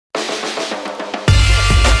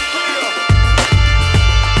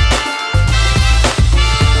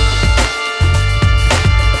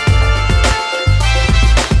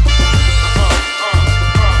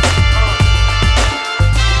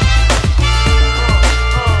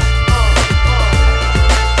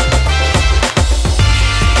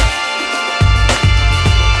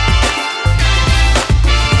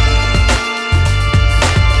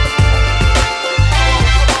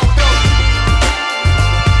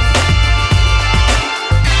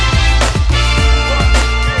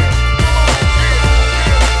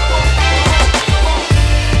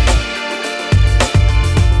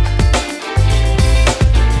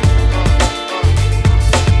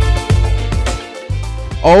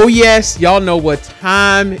Oh yes, y'all know what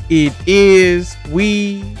time it is.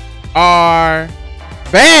 We are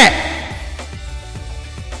back.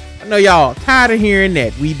 I know y'all tired of hearing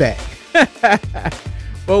that. We back.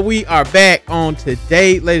 But we are back on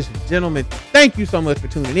today, ladies and gentlemen. Thank you so much for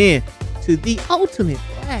tuning in to the Ultimate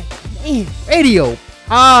Black Man Radio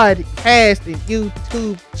podcast and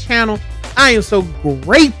YouTube channel. I am so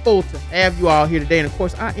grateful to have you all here today. And of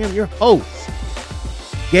course, I am your host,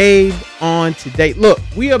 Gabe, on today. Look,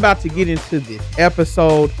 we are about to get into this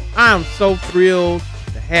episode. I am so thrilled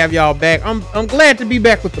to have y'all back. I'm glad to be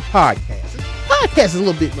back with the podcast. The podcast is a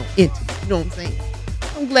little bit more intimate, you know what I'm saying?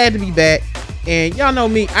 I'm glad to be back. And y'all know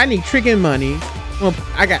me, I need tricking money. Well,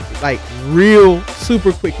 I got like real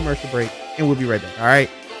super quick commercial break and we'll be right back. All right,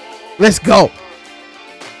 let's go.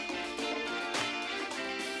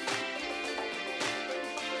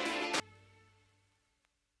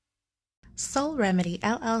 Soul Remedy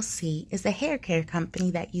LLC is a hair care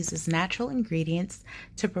company that uses natural ingredients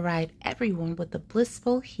to provide everyone with a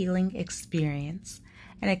blissful healing experience,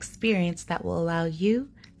 an experience that will allow you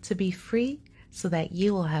to be free so that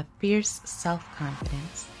you will have fierce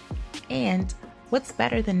self-confidence. And what's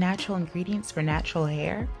better than natural ingredients for natural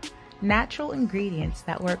hair? Natural ingredients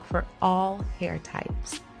that work for all hair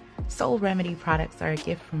types. Soul Remedy products are a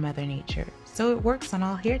gift from Mother Nature, so it works on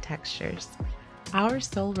all hair textures. Our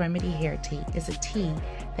Soul Remedy Hair Tea is a tea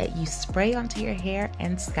that you spray onto your hair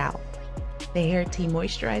and scalp. The hair tea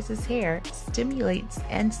moisturizes hair, stimulates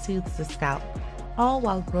and soothes the scalp, all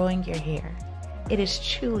while growing your hair. It is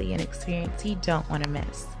truly an experience you don't want to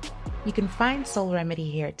miss. You can find Soul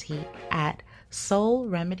Remedy Hair Tea at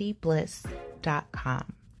soulremedybliss.com.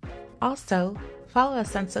 Also, follow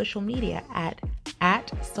us on social media at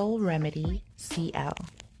SoulRemedyCL.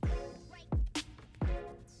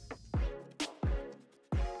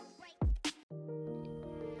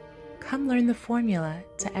 Come learn the formula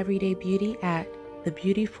to everyday beauty at The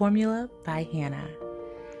Beauty Formula by Hannah.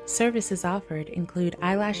 Services offered include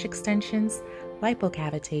eyelash extensions,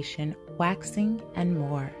 lipocavitation, waxing, and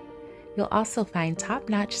more. You'll also find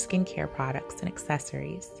top-notch skincare products and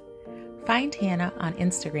accessories. Find Hannah on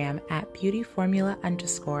Instagram at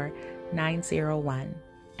beautyformula_901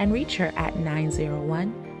 and reach her at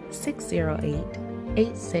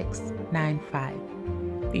 901-608-8695.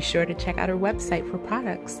 Be sure to check out our website for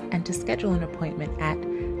products and to schedule an appointment at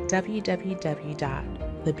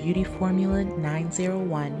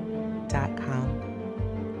www.thebeautyformula901.com.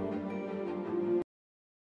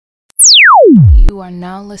 You are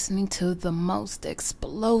now listening to the most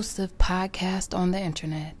explosive podcast on the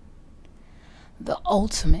internet, the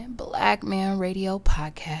Ultimate Black Man Radio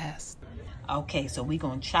Podcast. Okay, so we're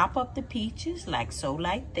going to chop up the peaches like so,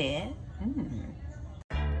 like that.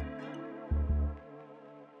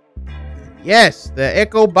 Yes, the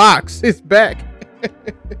Echo Box is back.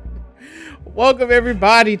 Welcome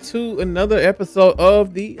everybody to another episode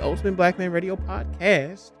of the Ultimate Black Man Radio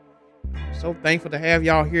Podcast. So thankful to have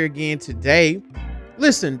y'all here again today.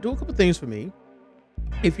 Listen, do a couple things for me.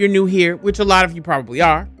 If you're new here, which a lot of you probably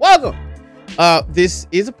are, welcome. This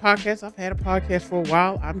is a podcast. I've had a podcast for a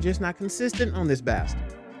while. I'm just not consistent on this bastard.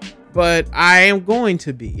 But I am going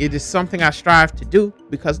to be. It is something I strive to do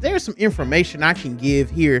because there's some information I can give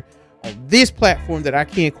here on this platform that I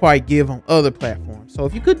can't quite give on other platforms. So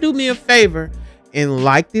if you could do me a favor and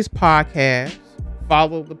like this podcast,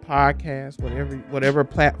 follow the podcast, whatever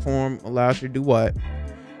platform allows you to do what.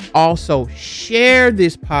 Also share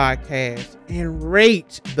this podcast and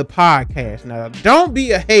rate the podcast. Now don't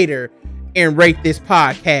be a hater and rate this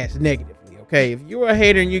podcast negatively. Okay. If you're a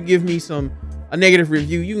hater and you give me a negative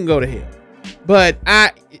review, you can go to hell. But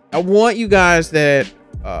I want you guys that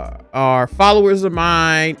are followers of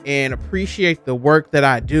mine and appreciate the work that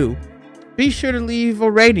I do, be sure to leave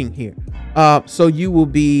a rating here. So you will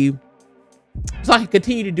be, so I can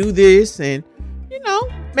continue to do this and,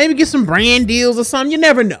 maybe get some brand deals or something. You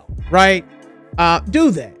never know, right?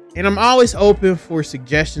 Do that. And I'm always open for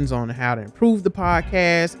suggestions on how to improve the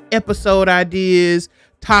podcast, episode ideas,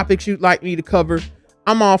 topics you'd like me to cover.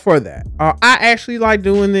 I'm all for that. I actually like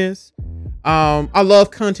doing this. I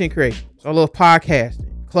love content creation. So I love podcasting.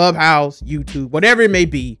 Clubhouse, YouTube, whatever it may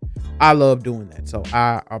be, I love doing that. So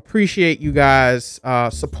I appreciate you guys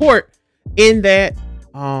support in that.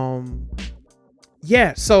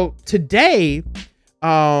 So today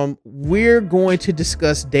we're going to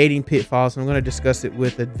discuss dating pitfalls. I'm going to discuss it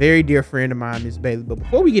with a very dear friend of mine, Miss Bailey. But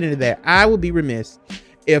before we get into that, I would be remiss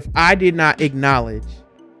if I did not acknowledge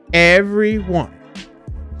everyone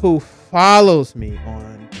who follows me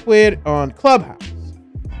on Twitter, on Clubhouse,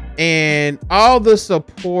 and all the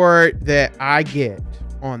support that I get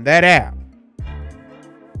on that app.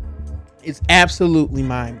 It's absolutely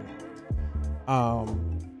mind-blowing.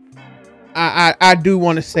 I do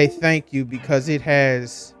want to say thank you, because it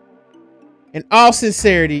has, in all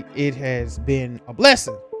sincerity, it has been a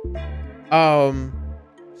blessing.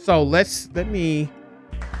 So let me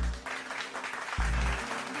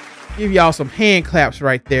give y'all some hand claps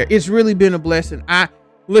right there. It's really been a blessing. I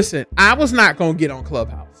was not gonna get on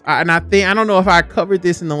Clubhouse, I don't know if I covered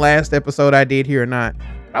this in the last episode I did here or not.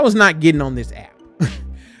 But I was not getting on this app.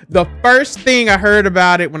 The first thing I heard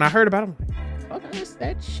about it, when I heard about it, I'm like, fuck,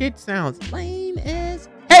 that shit sounds lame as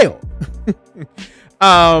hell.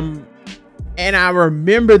 And I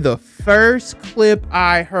remember the first clip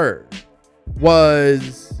I heard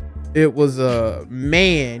was a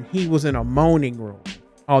man. He was in a moaning room.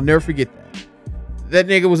 I'll never forget that. That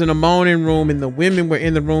nigga was in a moaning room, and the women were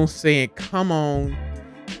in the room saying, come on,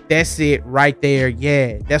 that's it right there.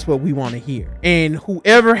 Yeah, that's what we want to hear. And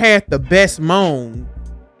whoever had the best moan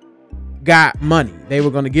got money. They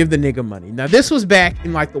were going to give the nigga money. Now, this was back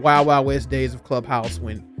in like the Wild Wild West days of Clubhouse,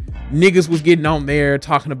 when niggas was getting on there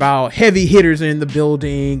talking about heavy hitters in the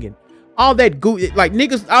building and all that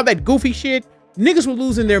all that goofy shit. Niggas were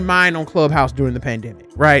losing their mind on Clubhouse during the pandemic,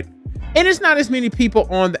 right? And it's not as many people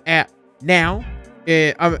on the app now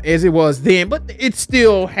as it was then, but it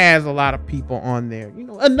still has a lot of people on there,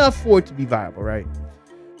 enough for it to be viable, right?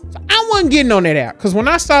 So I wasn't getting on that app, because when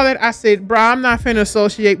I saw that, I said, bro, I'm not finna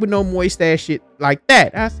associate with no moist ass shit like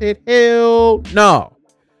that. I said, hell no.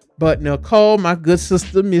 But Nicole, my good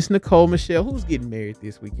sister, Miss Nicole Michelle, who's getting married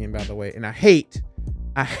this weekend, by the way, and I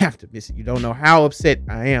have to miss it. You don't know how upset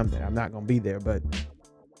I am that I'm not gonna be there, but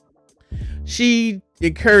she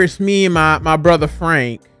encouraged me and my brother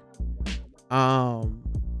Frank to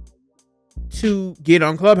get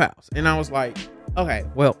on Clubhouse. And I was like, okay,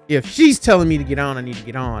 well, if she's telling me to get on, I need to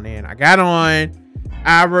get on. And I got on.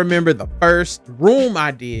 I remember the first room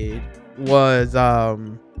I did was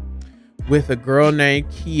with a girl named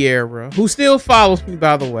Kiera, who still follows me,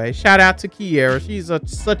 by the way. Shout out to Kiera. She's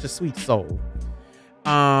such a sweet soul.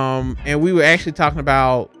 And we were actually talking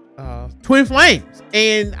about twin flames,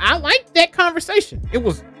 and I liked that conversation. It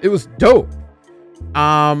was dope.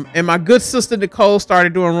 And my good sister Nicole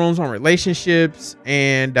started doing rooms on relationships,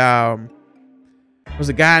 and there was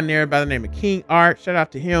a guy in there by the name of King Art, shout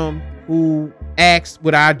out to him, who asked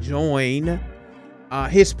would I join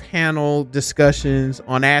his panel discussions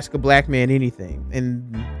on Ask a Black Man Anything.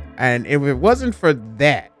 And if it wasn't for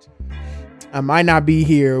that, I might not be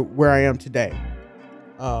here where I am today.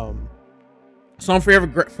 So I'm forever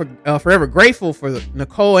grateful for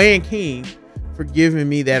Nicole and King for giving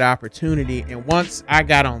me that opportunity. And once I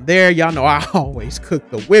got on there, y'all know I always cook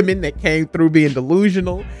the women that came through being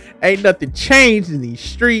delusional. Ain't nothing changed in these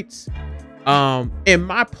streets. And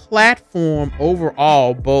my platform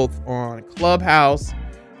overall, both on Clubhouse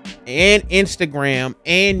and Instagram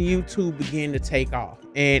and YouTube, began to take off,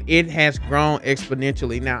 and it has grown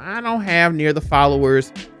exponentially. Now, I don't have near the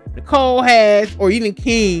followers Nicole has, or even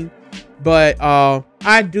King, but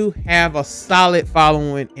I do have a solid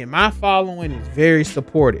following, and my following is very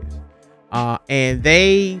supportive. And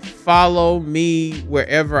they follow me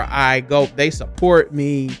wherever I go. They support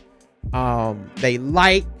me. They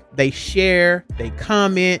like, they share, they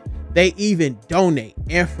comment, they even donate.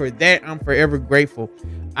 And for that, I'm forever grateful.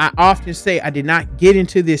 I often say I did not get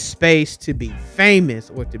into this space to be famous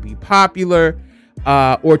or to be popular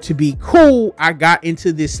or to be cool. I got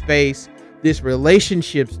into this space, this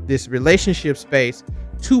relationship space,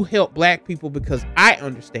 to help Black people, because I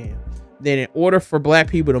understand that in order for Black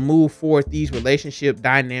people to move forward, these relationship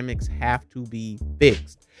dynamics have to be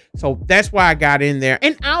fixed. So that's why I got in there,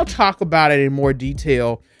 and I'll talk about it in more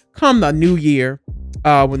detail come the new year.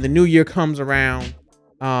 When the new year comes around,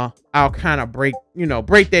 I'll kind of break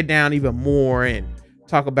that down even more and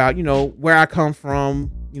talk about, where I come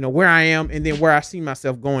from, where I am, and then where I see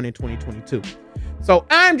myself going in 2022. So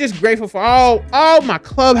I'm just grateful for all my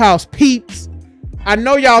Clubhouse peeps. I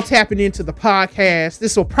know y'all tapping into the podcast.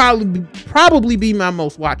 This will probably be my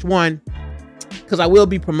most watched one, because I will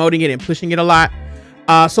be promoting it and pushing it a lot.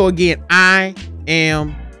 So again, I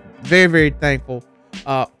am very, very thankful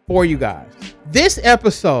for you guys. This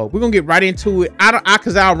episode, we're gonna get right into it.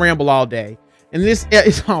 Because I'll ramble all day, and this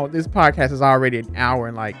podcast is already an hour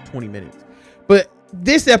and like 20 minutes. But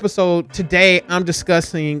this episode today, I'm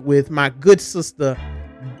discussing with my good sister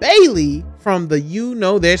Bailey from the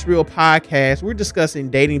That's Real podcast. We're discussing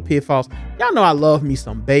dating pitfalls. Y'all know I love me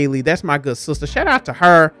some Bailey. That's my good sister. Shout out to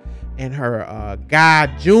her and her guy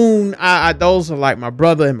June. Those are like my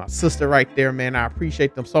brother and my sister right there, man. I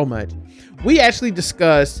appreciate them so much. We actually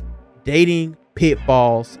discussed dating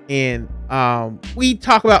Pitfalls, and we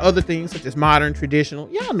talk about other things such as modern, traditional.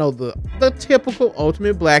 Y'all know the typical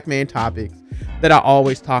ultimate black man topics that I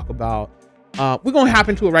always talk about. We're gonna hop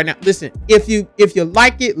into it right now. Listen, if you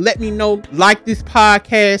like it, let me know. Like this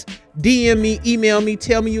podcast, DM me, email me,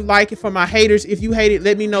 tell me you like it. For my haters, if you hate it,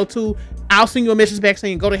 let me know too. I'll send you a message back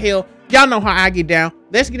saying go to hell. Y'all know how I get down.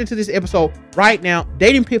 Let's get into this episode right now.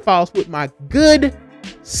 Dating Pitfalls with my good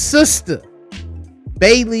sister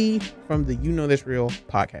Bailey from the You Know That's Real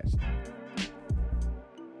podcast.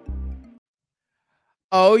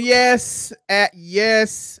 Oh yes,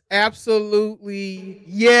 yes, absolutely,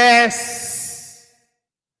 yes.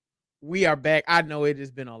 We are back. I know it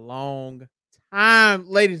has been a long time,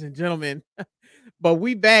 ladies and gentlemen, but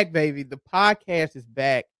we back, baby. The podcast is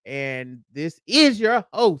back, and this is your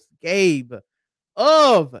host, Gabe,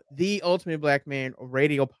 of the Ultimate Black Man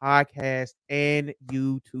Radio Podcast and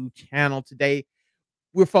YouTube channel. Today,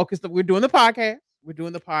 we're focused. We're doing the podcast. We're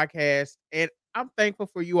doing the podcast, and I'm thankful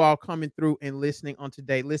for you all coming through and listening on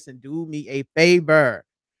today. Listen, do me a favor.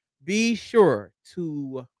 Be sure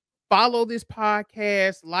to follow this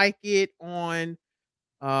podcast, like it on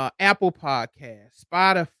Apple Podcasts,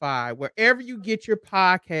 Spotify, wherever you get your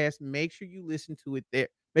podcast. Make sure you listen to it there.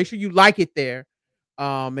 Make sure you like it there.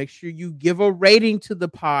 Make sure you give a rating to the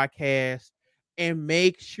podcast, and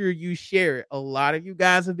make sure you share it. A lot of you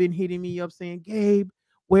guys have been hitting me up saying, Gabe,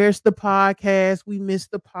 where's the podcast? We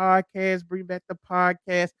missed the podcast. Bring back the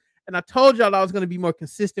podcast. And I told y'all I was going to be more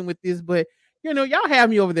consistent with this, but y'all have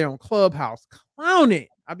me over there on Clubhouse clowning.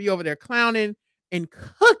 I'll be over there clowning and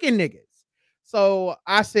cooking niggas. So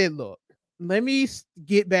I said, look, let me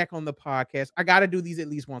get back on the podcast. I got to do these at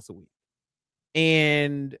least once a week.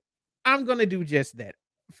 And I'm going to do just that.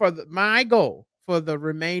 For my goal for the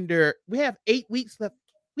remainder, we have 8 weeks left.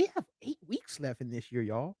 We have 8 weeks left in this year,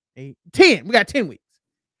 y'all. 10. We got 10 weeks.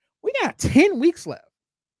 We got 10 weeks left.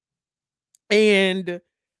 And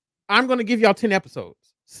I'm going to give y'all 10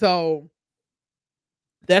 episodes. So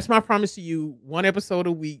that's my promise to you. 1 episode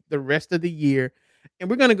a week, the rest of the year. And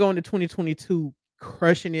we're going to go into 2022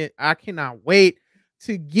 crushing it. I cannot wait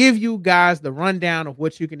to give you guys the rundown of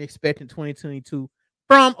what you can expect in 2022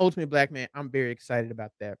 from Ultimate Black Man. I'm very excited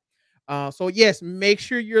about that. So yes, make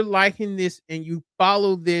sure you're liking this and you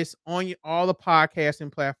follow this on all the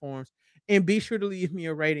podcasting platforms. And be sure to leave me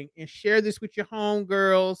a rating and share this with your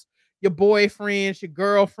homegirls, your boyfriends, your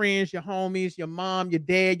girlfriends, your homies, your mom, your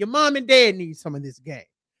dad. Your mom and dad need some of this game.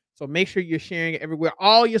 So make sure you're sharing it everywhere.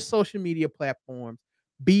 All your social media platforms.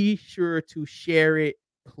 Be sure to share it,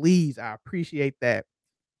 please. I appreciate that.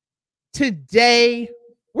 Today,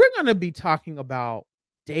 we're going to be talking about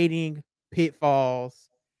dating pitfalls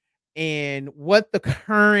and what the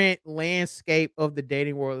current landscape of the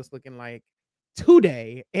dating world is looking like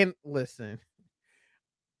today. And listen,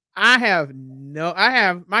 my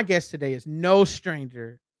guest today is no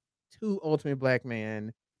stranger to Ultimate Black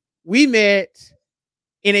Man. We met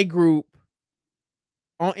in a group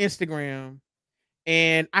on Instagram,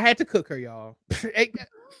 and I had to cook her, y'all,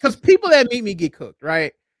 because people that meet me get cooked,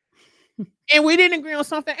 right? And we didn't agree on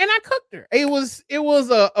something, and I cooked her. It was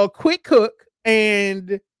a quick cook,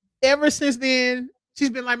 and ever since then,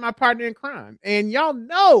 she's been like my partner in crime. And y'all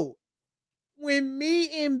know, when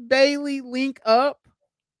me and Bailey link up,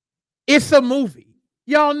 it's a movie.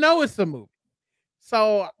 Y'all know it's a movie.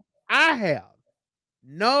 So I have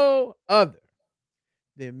no other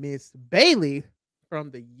than Miss Bailey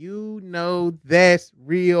from the You Know That's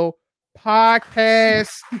Real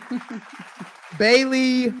podcast.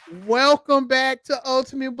 Bailey, welcome back to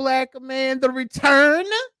Ultimate Black Man, the return.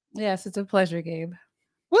 Yes, it's a pleasure, Gabe.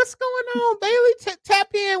 What's going on, Bailey?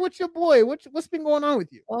 Tap in with your boy. What's been going on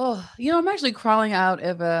with you? Oh, I'm actually crawling out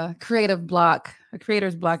of a creative block, a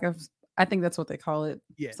creator's block. I think that's what they call it.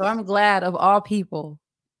 Yes. So I'm glad of all people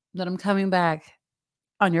that I'm coming back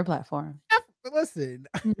on your platform. Listen,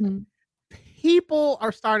 people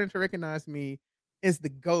are starting to recognize me as the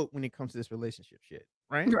GOAT when it comes to this relationship shit,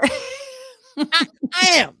 right? I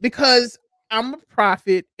am, because I'm a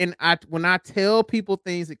prophet, and when I tell people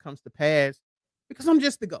things, it comes to pass because I'm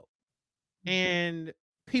just the GOAT, and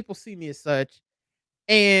people see me as such.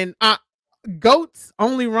 And goats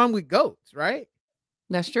only run with goats, right?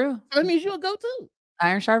 That's true. So that means you're a goat too.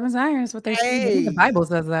 Iron sharpens iron is what they say. The Bible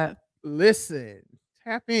says that. Listen,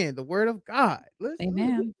 tap in the word of God. Listen,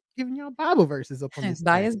 amen. Giving y'all Bible verses up on this.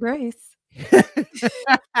 By His grace.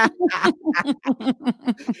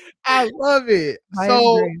 I love it.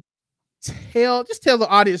 So tell the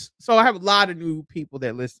audience. So I have a lot of new people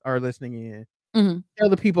that are listening in. Mm-hmm. Tell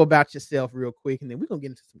the people about yourself real quick, and then we're gonna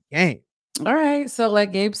get into some games. All right. So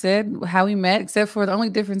like Gabe said, how we met, except for the only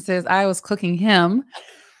difference is I was cooking him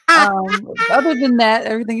Other than that,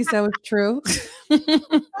 everything you said was true.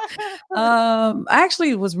 I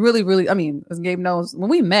actually was really, I mean, as Gabe knows, when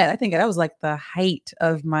we met, I think that was like the height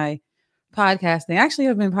of my podcasting. Actually,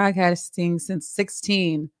 I've been podcasting since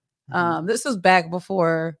 16. This was back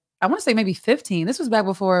before, I want to say maybe 15. This was back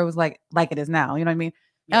before it was like it is now. You know what I mean?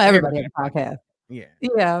 Yeah, Now everybody had a podcast. Yeah.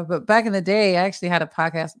 Yeah, but back in the day, I actually had a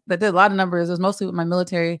podcast that did a lot of numbers. It was mostly with my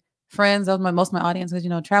military friends. That was most of my audience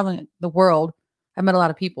because, traveling the world, I met a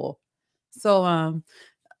lot of people. So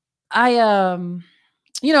I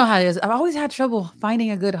you know how it is. I've always had trouble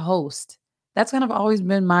finding a good host. That's kind of always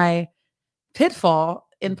been my pitfall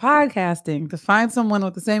in podcasting, to find someone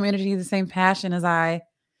with the same energy, the same passion as I.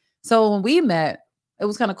 So when we met, it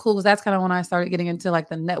was kind of cool because that's kind of when I started getting into like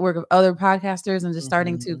the network of other podcasters and just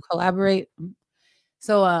starting to collaborate.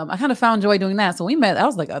 So I kind of found joy doing that. So we met, I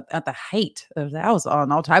was like at the height of that. I was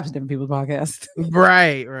on all types of different people's podcasts.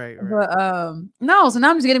 Right. But no, so now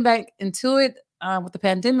I'm just getting back into it with the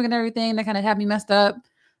pandemic and everything. That kind of had me messed up.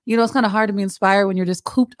 It's kind of hard to be inspired when you're just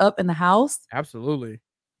cooped up in the house. Absolutely.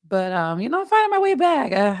 But I'm finding my way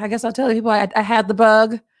back. I guess I'll tell people I had the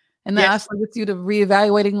bug, and then actually gets you to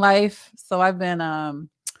reevaluating life. So I've been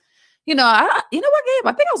you know what, Gabe?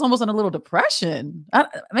 I think I was almost in a little depression.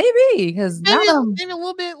 Maybe because maybe a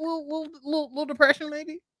little bit, little depression,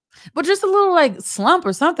 maybe. But just a little like slump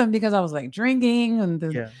or something because I was like drinking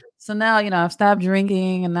and so now I've stopped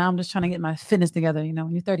drinking and now I'm just trying to get my fitness together.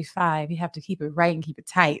 When you're 35, you have to keep it right and keep it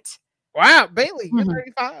tight. Wow, Bailey, you're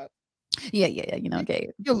 35. Yeah. Gabe.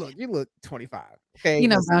 You look 25. Okay.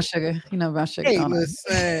 Brown sugar. Brown sugar. Hey,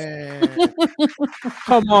 listen.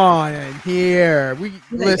 Come on here. We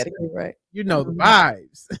listen. Right. The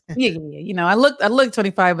vibes. Yeah. I look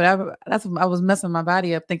 25, but I was messing my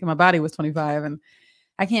body up, thinking my body was 25, and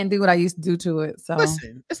I can't do what I used to do to it. So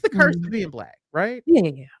listen, it's the curse of being black, right?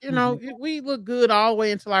 Yeah. We look good all the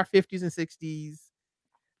way until our 50s and 60s,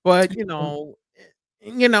 but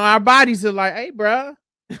our bodies are like, hey, bruh.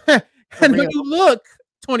 I know you look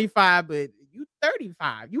 25, but you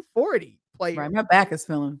 35, you 40. Player. Right, my back is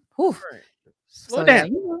feeling. Right. Slow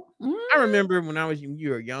down. I remember when you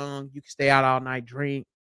were young, you could stay out all night, drink,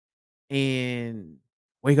 and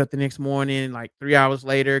wake up the next morning, like 3 hours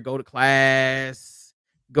later, go to class,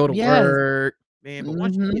 go to work. Man, but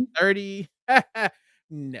once you get 30,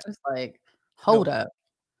 no. It's like, hold up.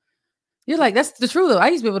 You're like, that's the truth though. I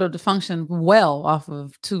used to be able to function well off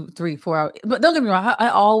of 2, 3, 4 hours. But don't get me wrong, I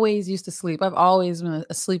always used to sleep. I've always been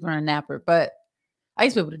a sleeper and a napper. But I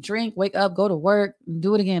used to be able to drink, wake up, go to work, and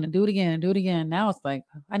do it again and do it again and do it again. Now it's like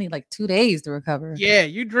I need like 2 days to recover. Yeah,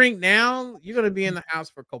 you drink now, you're gonna be in the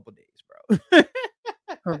house for a couple of days, bro.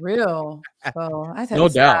 For real. So I had no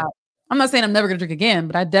doubt. Stop. I'm not saying I'm never gonna drink again,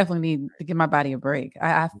 but I definitely need to give my body a break.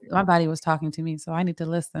 My body was talking to me, so I need to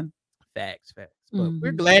listen. Facts. But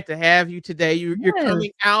we're glad to have you today. You're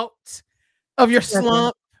coming out of your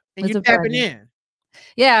slump and you're tapping in.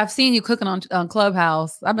 Yeah, I've seen you cooking on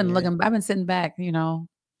Clubhouse. I've been looking. I've been sitting back.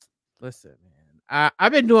 Listen, man.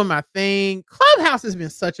 I've been doing my thing. Clubhouse has been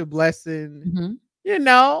such a blessing.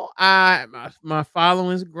 My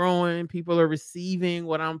following's growing. People are receiving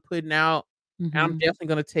what I'm putting out. And I'm definitely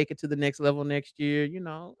gonna take it to the next level next year.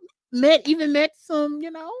 Met some.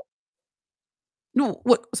 No,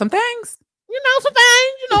 what? Some things. Some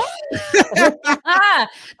things.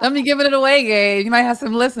 Don't be giving it away, Gabe. You might have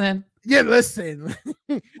some listening. Yeah, listen.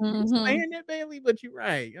 Saying that, Bailey, but you're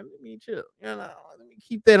right. Let me chill. Let me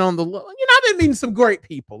keep that on the low. I've been meeting some great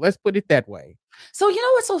people. Let's put it that way. So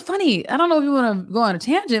what's so funny? I don't know if you want to go on a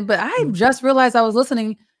tangent, but I just realized I was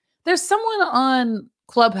listening. There's someone on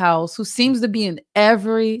Clubhouse who seems to be in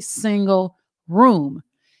every single room,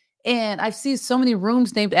 and I see so many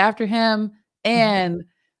rooms named after him. And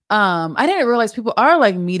I didn't realize people are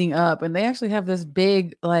like meeting up, and they actually have this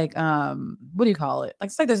big like what do you call it? Like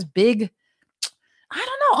it's like this big, I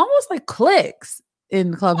don't know, almost like cliques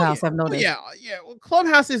in Clubhouse. I've noticed. Yeah. Well,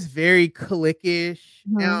 Clubhouse is very cliquish.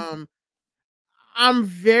 I'm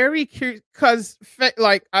very curious because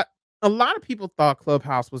a lot of people thought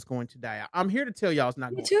Clubhouse was going to die. I'm here to tell y'all it's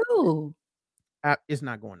not. Me too. It's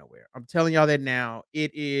not going nowhere. I'm telling y'all that now.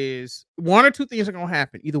 It is one or two things are going to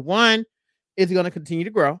happen. Either one, it's going to continue to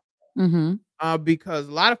grow. Because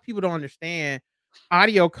a lot of people don't understand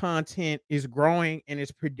audio content is growing and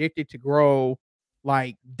it's predicted to grow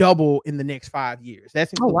like double in the next 5 years.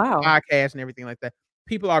 That's including podcasts and everything like that.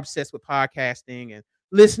 People are obsessed with podcasting and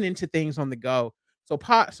listening to things on the go.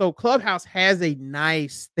 So Clubhouse has a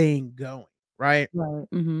nice thing going, right? Right.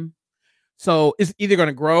 So it's either going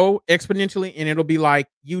to grow exponentially and it'll be like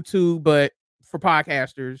YouTube, but for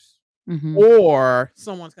podcasters, or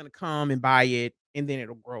someone's going to come and buy it and then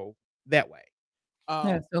it'll grow that way.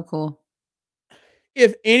 That's so cool.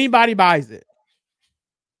 If anybody buys it,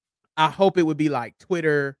 I hope it would be like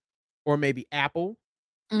Twitter or maybe Apple.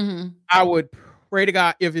 Mhm. I would pray to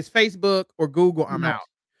God if it's Facebook or Google, I'm No. out.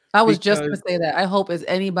 I was just Because gonna say that. I hope it's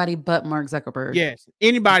anybody but Mark Zuckerberg. yes,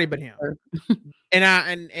 anybody but him.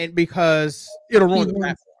 And because it'll ruin the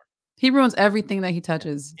platform. He ruins everything that he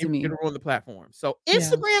touches to me. It'll ruin the platform. So Yeah.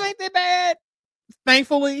 Instagram ain't that bad.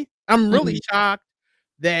 Thankfully, I'm really Mhm. shocked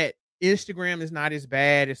that Instagram is not as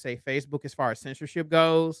bad as say Facebook as far as censorship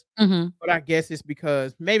goes. Mhm. But I guess it's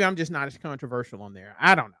because maybe I'm just not as controversial on there.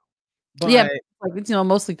 I don't know. But Yeah, like, it's,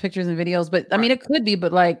 mostly pictures and videos, but I mean, right, it could be,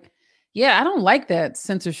 but like, yeah, I don't like that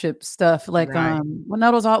censorship stuff. Like, right. when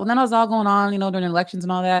that was all going on, during elections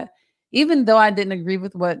and all that, even though I didn't agree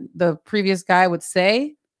with what the previous guy would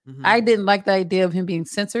say, I Mhm. didn't like the idea of him being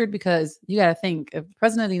censored because you got to think if the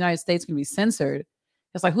president of the United States can be censored,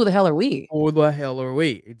 it's like, who the hell are we? Who the hell are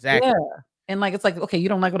we? Exactly. Yeah. And like, it's like, okay, you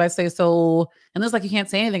don't like what I say. So, and it's like, you can't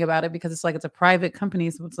say anything about it because it's like, it's a private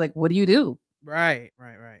company. So it's like, what do you do? Right.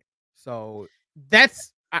 So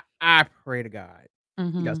that's I pray to God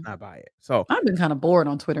he does Mhm. not buy it. So I've been kind of bored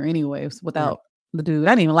on Twitter anyways without the dude.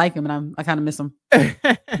 I didn't even like him, and I kind of miss him. oh,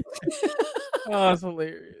 it's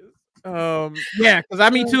hilarious. Yeah, because I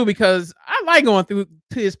me too, because I like going through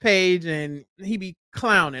to his page and he be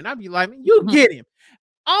clowning. I'd be like, man, you get him.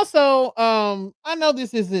 Also, I know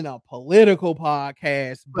this isn't a political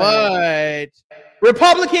podcast, but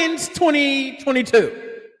Republicans 2022.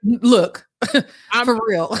 Look, I'm for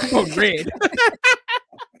real. voting red.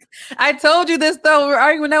 I told you this though. We were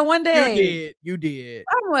arguing that one day. You did.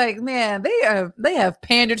 I'm like, man, they have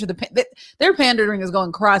pandered to their pandering is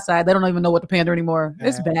going cross-eyed. They don't even know what to pander anymore.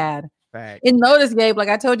 It's bad. Fact. And notice, Gabe, like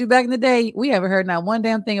I told you back in the day, we haven't heard not one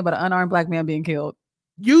damn thing about an unarmed black man being killed.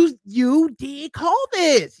 You did call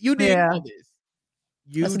this. You did call this.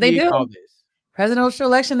 That's what they do. Call this. Presidential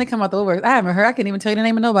election, they come out the woodwork. I haven't heard. I can't even tell you the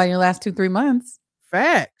name of nobody in the last 2-3 months.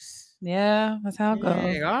 Facts. Yeah, that's how it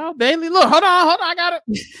goes. Oh, Bailey, look, hold on, I got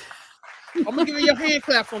it. I'm gonna give you your hand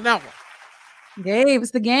claps on that one. Gabe,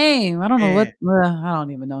 it's the game. I don't know what. I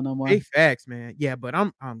don't even know no more. Hey, facts, man. Yeah, but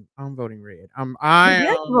I'm voting red.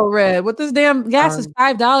 Vote red. What this damn gas is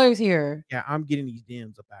 $5 here. Yeah, I'm getting these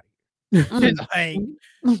Dems up out of here.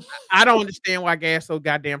 Like, I don't understand why gas so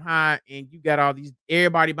goddamn high, and you got all these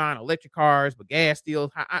everybody buying electric cars, but gas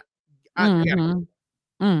still high.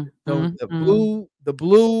 The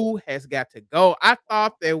blue has got to go. I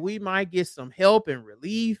thought that we might get some help and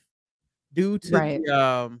relief due to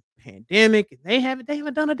the pandemic. They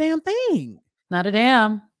haven't done a damn thing. Not a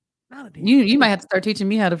damn. You might have to start teaching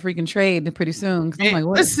me how to freaking trade pretty soon. I'm like,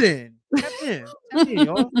 what? Listen, tap in,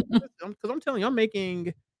 y'all. Because I'm telling you, I'm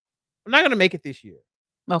not gonna make it this year.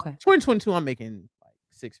 Okay. 2022, I'm making like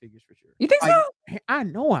 6 figures for sure. You think so? I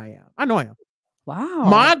know I am. Wow.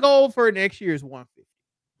 My goal for next year is 150.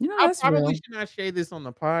 I probably should not share this on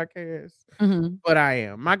the podcast, but I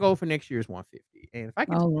am. My goal for next year is 150. And if I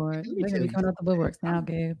can, Lord, they're gonna be coming out the woodworks now,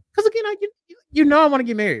 Gabe. Because again, I want to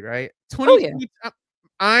get married, right?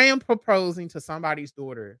 I am proposing to somebody's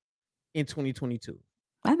daughter in 2022.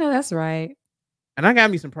 I know that's right. And I got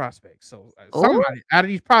me some prospects. So somebody out of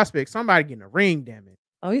these prospects, somebody getting a ring, damn it.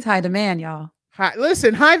 Oh, he's high demand, y'all.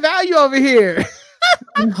 High value over here.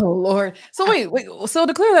 Oh Lord. So wait. So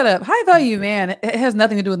to clear that up, high value man, it has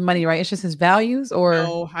nothing to do with money, right? It's just his values, or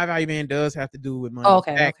no, high value man does have to do with money. Oh,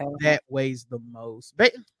 okay. That weighs the most.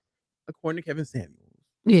 But according to Kevin Samuels.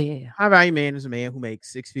 Yeah. High value man is a man who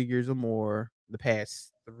makes 6 figures or more the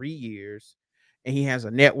past 3 years, and he has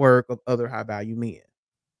a network of other high value men.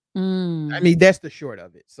 I mean, that's the short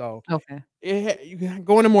of it. So okay, you can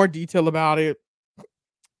go into more detail about it.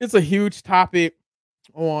 It's a huge topic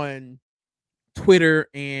on Twitter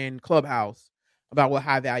and Clubhouse about what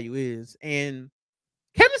high value is. And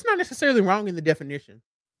Kevin's not necessarily wrong in the definition.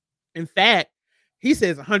 In fact, he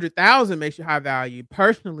says 100,000 makes you high value.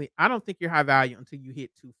 Personally, I don't think you're high value until you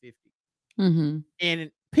hit 250.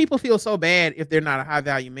 And people feel so bad if they're not a high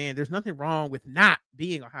value man. There's nothing wrong with not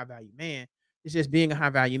being a high value man. It's just being a high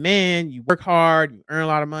value man. You work hard, you earn a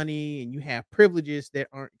lot of money, and you have privileges that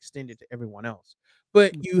aren't extended to everyone else.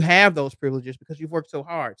 But you have those privileges because you've worked so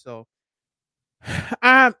hard. So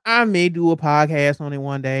I may do a podcast on it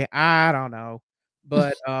one day. I don't know.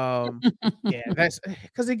 But yeah, that's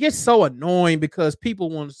because it gets so annoying because people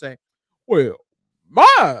want to say, well,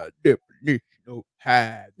 my definition of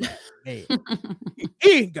high value man, it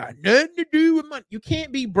ain't got nothing to do with money. You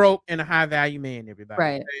can't be broke and a high value man, everybody.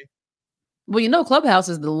 Right. Okay? Well, Clubhouse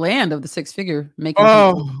is the land of the 6-figure making.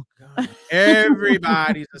 Oh God.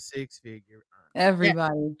 Everybody's a 6-figure.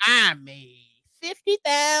 Everybody. I made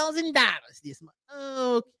 $50,000 this month.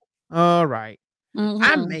 Oh, all right.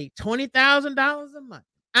 I Mhm. make $20,000 a month.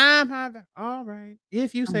 I'm high value. All right.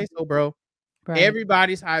 If you say so, bro. Right.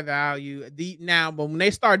 Everybody's high value. But when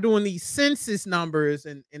they start doing these census numbers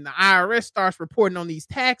and the IRS starts reporting on these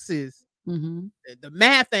taxes, Mhm. the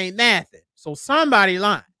math ain't mathing. So somebody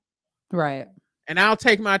lying. Right. And I'll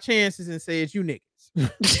take my chances and say it's you niggas.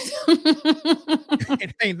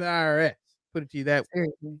 It ain't the IRS. Put it to you that way.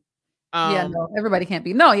 Seriously. Yeah, Um, no, everybody can't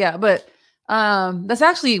be. No, yeah, but that's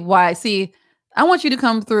actually why. See, I want you to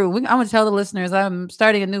come through. I want to tell the listeners I'm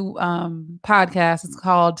starting a new podcast. It's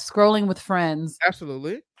called Scrolling with Friends,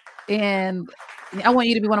 absolutely. and I want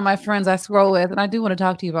you to be one of my friends I scroll with. And I do want to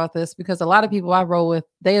talk to you about this because a lot of people I roll with,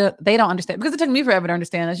 they don't understand because it took me forever to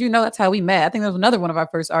understand. As you know, that's how we met. I think that was another one of our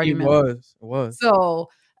first arguments. It was. So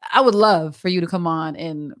I would love for you to come on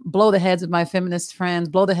and blow the heads of my feminist friends,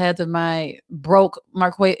 blow the heads of my broke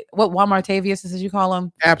Juan Martavius, as you call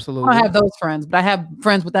them. Absolutely. I don't have those friends, but I have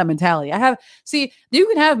friends with that mentality. You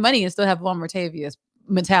can have money and still have Juan Martavius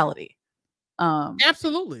mentality.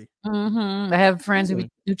 Absolutely. I have friends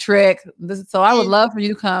who trick. So I would love for you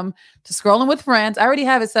to come to Scrolling with Friends. I already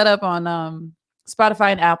have it set up on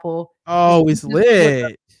Spotify and Apple. Oh, it's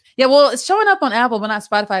lit. Yeah, well, it's showing up on Apple, but not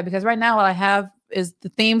Spotify because right now what I have is the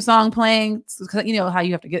theme song playing. You know how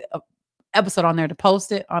you have to get an episode on there to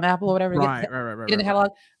post it on Apple or whatever. Right. Get in the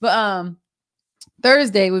catalog. But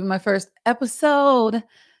Thursday will be my first episode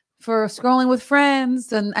for Scrolling with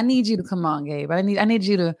Friends, and I need you to come on, Gabe. I need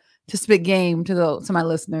you to spit game to my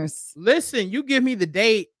listeners. Listen, you give me the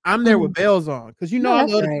date, I'm there with bells on because I love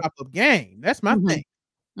to pop up game. That's my thing.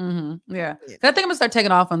 Yeah. I think I'm gonna start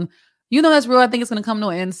taking off on. That's real. I think it's gonna come to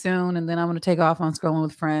an end soon, and then I'm gonna take off on Scrolling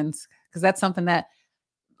with Friends because that's something that,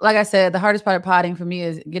 like I said, the hardest part of potting for me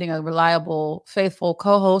is getting a reliable, faithful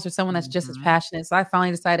co-host or someone that's just as passionate. So I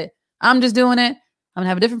finally decided I'm just doing it. I'm gonna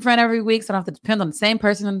have a different friend every week, so I don't have to depend on the same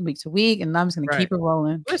person week to week, and I'm just gonna keep it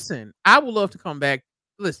rolling. Listen, I would love to come back.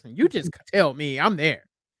 Listen, you just tell me I'm there.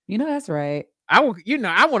 That's right. I will.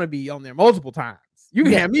 I want to be on there multiple times. You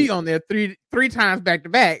can have me on there three times back to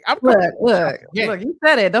back. Look, you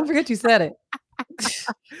said it. Don't forget you said it.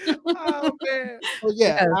 Oh man. Well,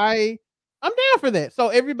 yeah, I'm down for that. So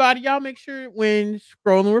everybody, y'all make sure when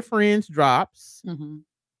Scrolling with Friends drops,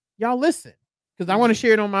 y'all listen because I want to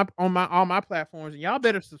share it on all my platforms, and y'all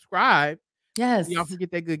better subscribe. Yes, so y'all can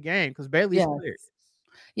get that good game because Bailey's hilarious.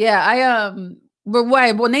 Yeah, I But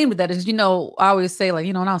why? What name with that is? I always say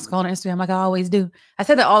when I was scrolling on Instagram, like I always do. I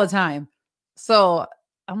said that all the time. So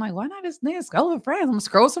I'm like, why not just scroll with friends? I'm gonna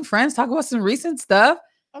scroll with some friends, talk about some recent stuff.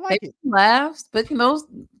 I like it. Laughs, but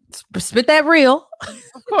spit that real.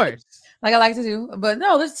 Of course. Like I like to do. But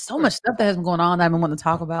no, there's so much stuff that has been going on that I've been wanting to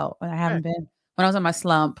talk about, but I haven't been when I was in my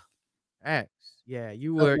slump. Yeah,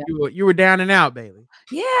 you were down and out, Bailey.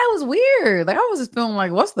 Yeah, it was weird. Like I was just feeling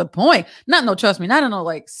like, what's the point? Trust me, not in no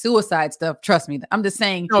like suicide stuff. Trust me. I'm just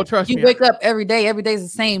saying. No, trust me. You wake up every day. Every day is the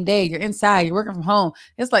same day. You're inside. You're working from home.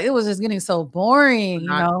 It's like it was just getting so boring.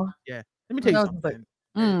 Yeah. Let me tell you something.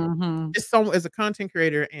 It's as a content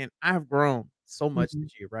creator, and I've grown so much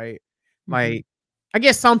this year, right? Like, I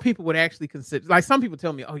guess some people would actually consider, like, some people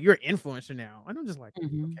tell me, "Oh, you're an influencer now," and I'm just like,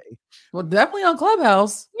 okay. Well, definitely on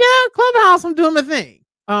Clubhouse. Yeah, Clubhouse. I'm doing my thing.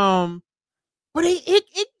 But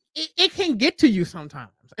it can get to you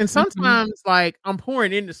sometimes, and sometimes like I'm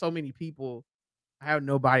pouring into so many people, I have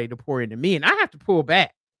nobody to pour into me, and I have to pull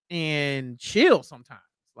back and chill sometimes.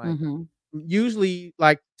 Like usually,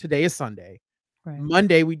 like today is Sunday. Right.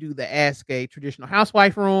 Monday we do the Ask a Traditional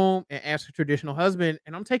Housewife room and Ask a Traditional Husband,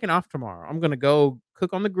 and I'm taking off tomorrow. I'm gonna go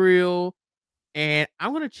cook on the grill, and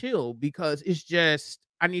I'm gonna chill because it's just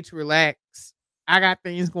I need to relax. I got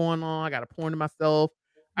things going on. I got to pour into myself.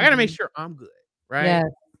 I got to make sure I'm good, right? Yeah.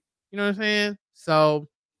 You know what I'm saying? So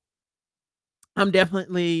I'm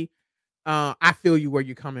definitely. I feel you where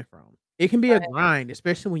you're coming from. It can be a grind,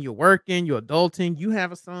 especially when you're working, you're adulting, you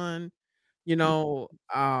have a son.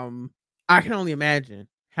 I can only imagine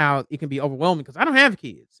how it can be overwhelming because I don't have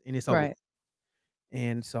kids and it's over.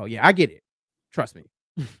 And so, yeah, I get it. Trust me.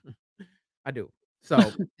 I do. So,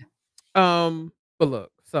 but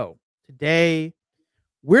look, so today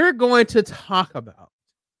we're going to talk about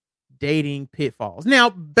dating pitfalls. Now,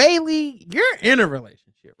 Bailey, you're in a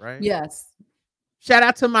relationship, right? Yes. Shout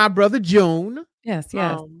out to my brother, June. Yes.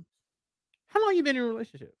 How long you been in a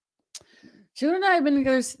relationship? June and I have been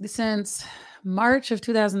together since March of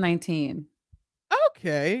 2019.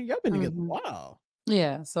 Okay, y'all been together a while.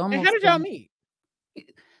 Yeah. So how did y'all meet?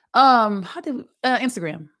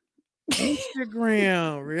 Instagram.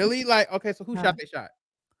 Instagram, really? Like, okay, so who shot that shot?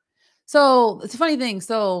 So it's a funny thing.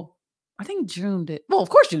 So I think June did. Well, of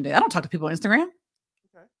course June did. I don't talk to people on Instagram.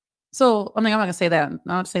 Okay. So I mean, I'm not gonna say that. I'm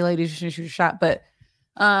not say ladies you should shoot a shot, but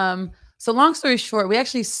so long story short, we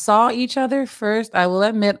actually saw each other first. I will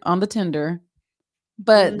admit on the Tinder,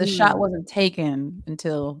 but the shot Mm. wasn't taken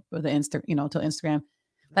until until Instagram.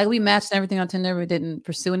 Like we matched everything on Tinder. We didn't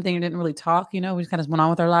pursue anything. We didn't really talk. We just kind of went on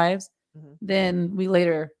with our lives. Mhm. Then we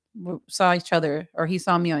later saw each other, or he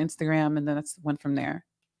saw me on Instagram, and then that's went from there.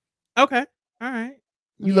 Okay. All right.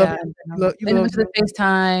 You love Yeah, it. and You then we love went to the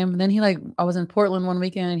FaceTime. Then I was in Portland one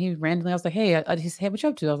weekend. And he randomly, I was like, "Hey," he said, "Hey, what you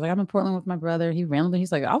up to?" I was like, "I'm in Portland with my brother."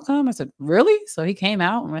 He's like, "I'll come." I said, "Really?" So he came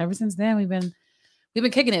out, and ever since then we've been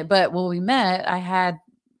kicking it. But when we met, I had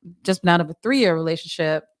just been out of a 3-year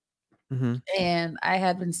relationship, Mhm. and I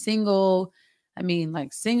had been single. I mean,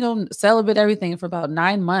 like single, celibate, everything for about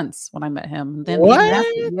 9 months when I met him. And then What?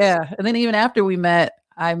 and then even after we met,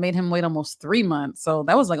 I made him wait almost 3 months. So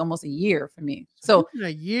that was like almost a year for me. So you So, been a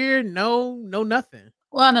year, no nothing.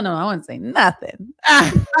 well, no, I wouldn't say nothing.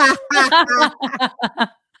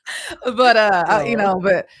 But Oh,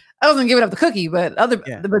 but I wasn't giving up the cookie, but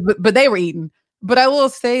yeah. but they were eating. But I will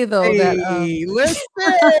say though that Hey,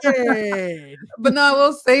 listen. but no, I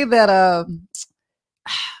will say that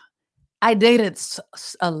I dated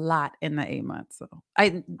a lot in the 8 months. So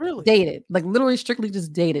I Really? dated, like literally strictly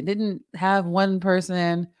just dated. Didn't have one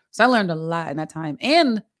person. So I learned a lot in that time.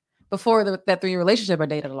 And before that 3-year relationship, I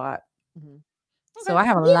dated a lot. Mhm. So Okay. I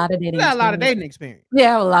have a You lot of you dating got a lot of experience. dating experience. Yeah, I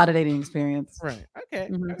have a lot of dating experience. Right. Okay.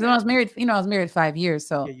 Because Okay. I was married, I was married 5 years.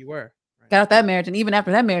 Yeah, So you were. Right. got out that marriage. And even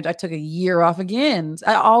after that marriage, I took a year off again.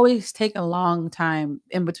 I always take a long time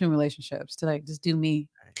in between relationships to like just do me.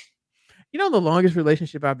 Right. The longest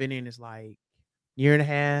relationship I've been in is like year and a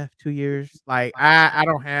half, 2 years. Like I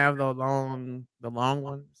don't have the long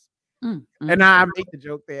ones. Mm, And mm. I make the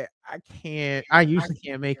joke that I usually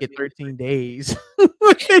can't make it 13 days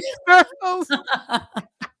with these girls. I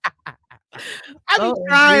be Oh,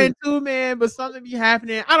 trying dude. to, man, but something be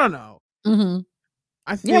happening. I don't know. Mhm.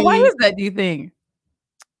 I Yeah, why think, is that, do you think?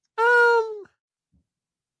 um,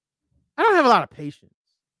 I don't have a lot of patience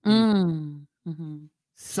anymore. Mhm.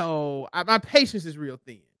 So, my patience is real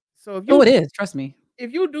thin. So, Oh, it is, trust me.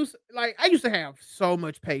 if you do like, I used to have so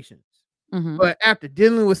much patience, Mhm. but after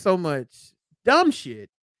dealing with so much dumb shit,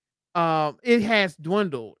 it has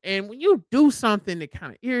dwindled. And when you do something that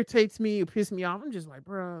kinda irritates me or pisses me off, I'm just like,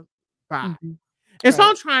 "Bruh, bye." Mhm. And so Right.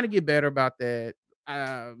 I'm trying to get better about that.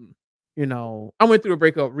 I went through a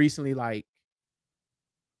breakup recently, like,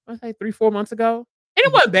 let's say 3, 4 months ago, and it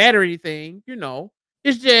Mhm. wasn't bad or anything.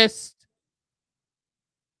 It's just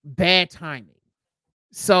bad timing.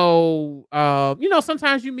 So,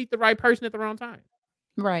 sometimes you meet the right person at the wrong time.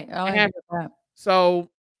 Right. Oh, It I agree happens. with that. So,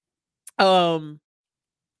 um,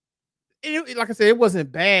 like I said, it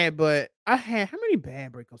wasn't bad, but I had how many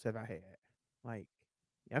bad breakups have I had? Like,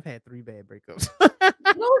 yeah, I've had 3 bad breakups.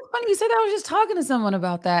 You know what's funny? You said I was just talking to someone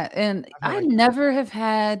about that, and I've had I like never have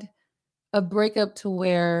had a breakup to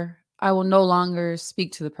where I will no longer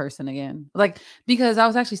speak to the person again. Like, because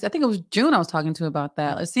I think it was June I was talking to about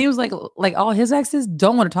that. It seems like all his exes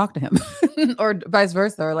don't want to talk to him or vice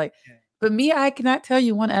versa. Or like, yeah. but me, I cannot tell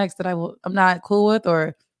you one ex that I'm not cool with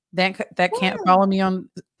or that can't Well, follow me on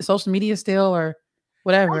social media still or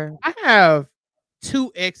whatever. I have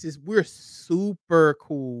 2 exes. We're super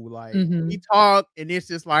cool. Like, we Mhm. talk and it's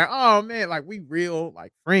just like, "Oh, man," like, we real,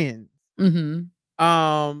 like, friends. Mhm.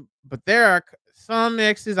 But there are some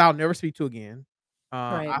exes I'll never speak to again.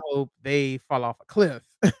 I Right. hope they fall off a cliff.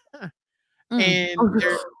 Mm. And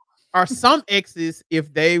there are some exes,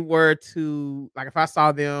 if they were to like, if I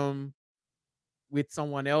saw them with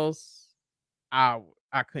someone else, I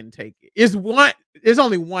couldn't take it. There's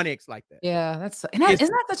only one ex like that. Yeah, It's isn't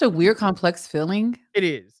that such a weird complex feeling? it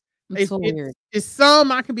is. It's so weird. It's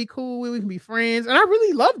some I can be cool with, we can be friends, and I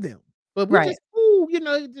really love them, but we Right. just cool,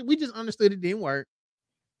 we just understood it didn't work.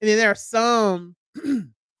 And then there are some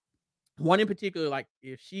one in particular, like,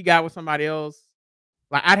 if she got with somebody else,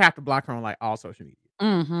 like, I'd have to block her on, like, all social media.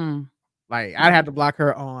 Mhm. Like, I'd have to block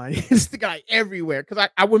her on Instagram everywhere because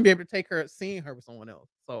I wouldn't be able to take her seeing her with someone else.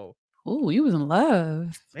 So, Ooh, you was in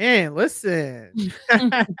love. man, listen.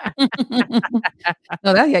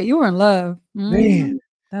 No, yeah, you were in love. Man, Mhm.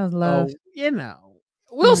 That was love. so,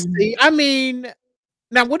 we'll Mhm. see. I mean,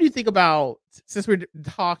 now what do you think about since we're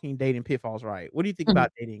talking dating pitfalls, right? What do you think Mhm.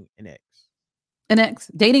 about dating an ex?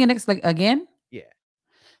 Dating an ex, like, again? Yeah.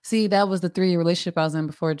 See, that was the 3-year relationship I was in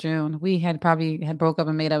before June. We had probably had broke up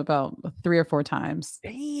and made up about 3 or 4 times.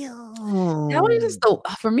 That was just Damn.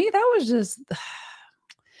 for me, that was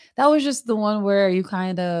just the one where you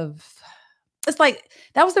kind of it's like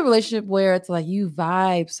that was the relationship where it's like you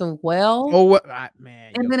vibe so well. Oh, what,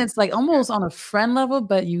 man? And then it's like almost on a friend level,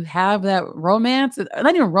 but you have that romance.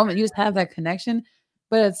 Not even romance, you just have that connection.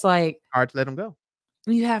 But it's like Hard to let them go.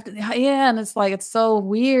 you have to, yeah. And it's like it's so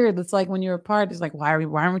weird. It's like when you're apart, it's like, why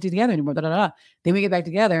aren't we together anymore? Da, da, da. Then we get back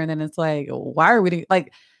together, and then it's like, why are we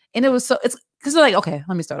like, and it was so it's because like, okay,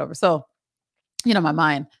 let me start over. So, my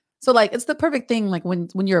mind. So like it's the perfect thing, like when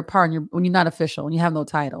you're apart and when you're not official and you have no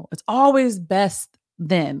title. It's always best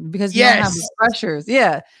then because you don't have the pressures.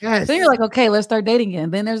 Yeah. Yes. So you're like, okay, let's start dating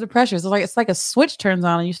again. Then there's the pressures. It's like a switch turns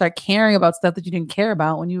on and you start caring about stuff that you didn't care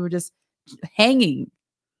about when you were just hanging.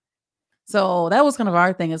 So that was kind of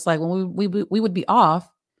our thing. It's like when we would be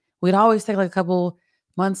off, we'd always take like a couple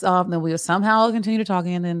months off, and then we would somehow continue to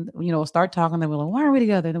talking, and then start talking. Then we're like, why are we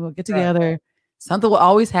together? And then we'll get together. Right. Something will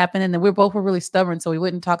always happen, and then we're both really stubborn, so we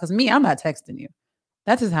wouldn't talk. Because I'm not texting you.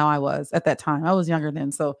 That's just how I was at that time. I was younger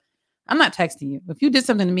then, so I'm not texting you. If you did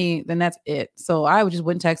something to me, then that's it. So I would just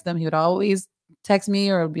wouldn't text them. He would always text me,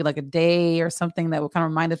 or it would be like a day or something that would kind of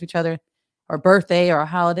remind us of each other, or birthday or a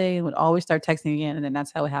holiday, and would always start texting again, and then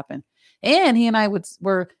that's how it happened. And he and I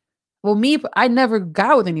I never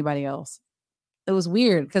got with anybody else. It was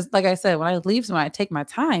weird because, like I said, when I leave someone, I take my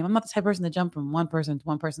time. I'm not the type of person to jump from one person to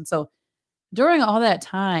one person. So during all that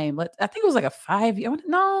time, I think it was like a 5 year.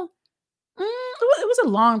 No, it was a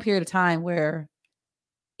long period of time where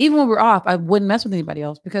even when we're off, I wouldn't mess with anybody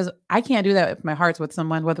else because I can't do that if my heart's with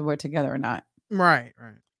someone, whether we're together or not. Right.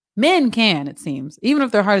 Men can, it seems, even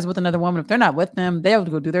if their heart is with another woman. If they're not with them, they have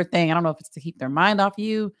to go do their thing. I don't know if it's to keep their mind off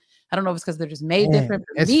you. I don't know if it's because they're just made different.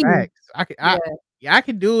 It's facts. I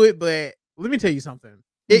can do it, but let me tell you something.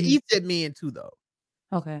 It eats at me too, though.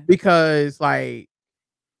 Okay. Because like,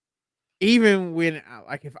 even when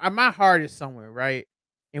if my heart is somewhere, right,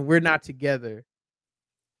 and we're not together,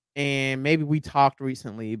 and maybe we talked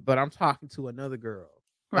recently, but I'm talking to another girl,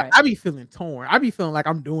 right? Like, I be feeling torn. I be feeling like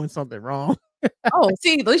I'm doing something wrong. Oh,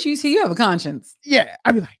 see, at least you have a conscience. Yeah,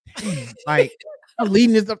 I be like, damn, like. I'm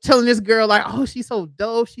telling this girl like, oh, she's so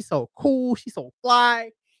dope, she's so cool, she's so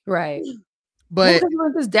fly. Right. But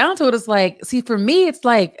when it's down to it, it's like, see, for me, it's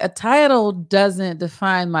like a title doesn't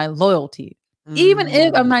define my loyalty. Even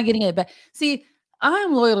if I'm not getting it back. See,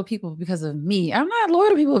 I'm loyal to people because of me. I'm not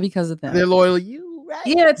loyal to people because of them. They're loyal to you, right?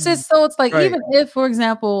 Yeah, it's just so it's like, even if, for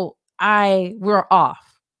example, we're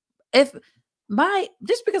off.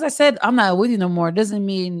 Just because I said I'm not with you no more doesn't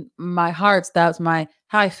mean my heart stops,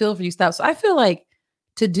 how I feel for you stops. So I feel like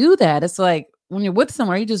to do that, it's like when you're with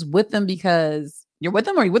someone, are you just with them because you're with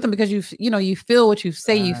them, or are you with them because you feel what you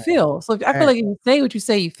say you feel? So I feel like if you say what you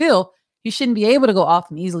say you feel, you shouldn't be able to go off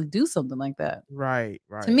and easily do something like that. Right.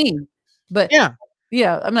 To me. But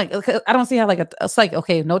yeah, I'm like, I don't see how it's like,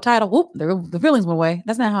 okay, no title, whoop, the feelings went away.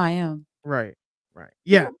 That's not how I am. Right.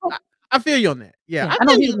 Yeah. I feel you on that. Yeah. I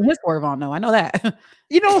know he's his swerve on though. I know that.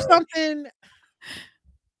 You know something?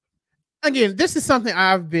 Again, this is something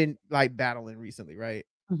I've been like battling recently, right?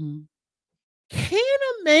 Mm-hmm. Can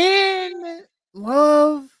a man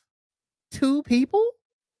love two people?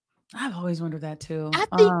 I've always wondered that too. I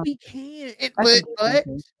think we can, but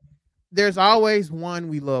there's always one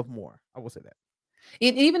we love more. I will say that.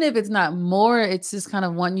 Even if it's not more, it's just kind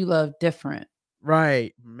of one you love different.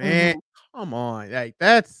 Right, man. Come on, like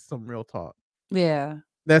that's some real talk. Yeah,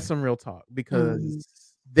 that's some real talk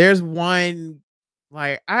because there's one.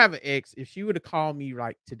 Like, I have an ex. If she were to call me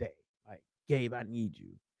like today, like, Gabe, I need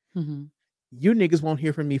you. You niggas won't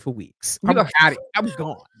hear from me for weeks. I'm out of, I'm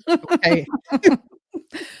gone. Okay.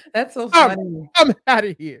 That's so funny. I'm out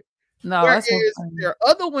of here. No, that's so funny. There are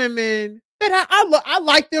other women that I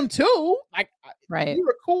like them too. Like, we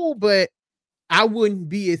were cool, but I wouldn't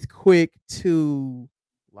be as quick to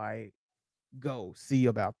like go see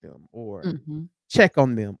about them or check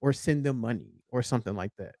on them or send them money or something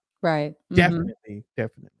like that. Right. Definitely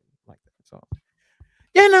like that. So,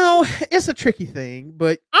 it's a tricky thing,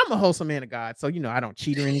 but I'm a wholesome man of God, so I don't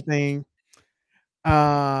cheat or anything.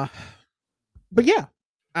 But yeah,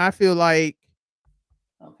 I feel like.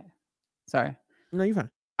 Okay. Sorry. No, you're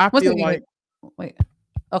fine. I feel like. Wait.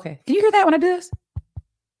 Okay. Can you hear that when I do this?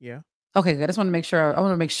 Yeah. Okay, good. I just want to make sure. I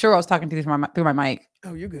want to make sure I was talking to you through my mic.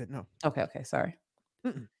 Oh, you're good. No. Okay. Sorry.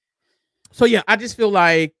 So yeah, I just feel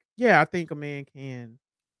like I think a man can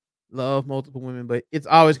love multiple women, but it's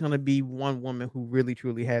always going to be one woman who really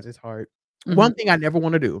truly has his heart. One thing I never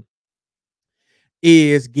want to do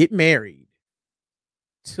is get married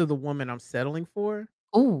to the woman I'm settling for.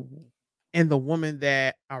 Ooh. And the woman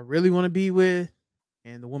that I really want to be with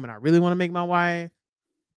and the woman I really want to make my wife,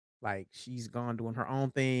 like, she's gone doing her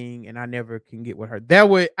own thing and I never can get with her. That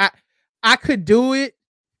way I could do it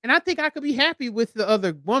and I think I could be happy with the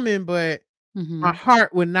other woman, but my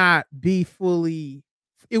heart would not be fully.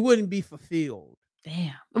 It wouldn't be fulfilled.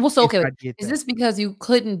 Damn. Well, so If okay, I did is that. this because you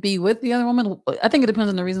couldn't be with the other woman? I think it depends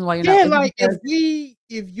on the reasons why you're Yeah, not. Is it like because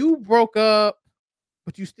if you broke up,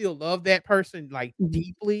 but you still love that person like Mhm.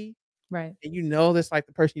 deeply, Right. and you know that's like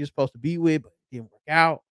the person you're supposed to be with, but it didn't work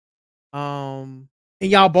out. And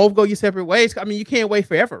y'all both go your separate ways. I mean, you can't wait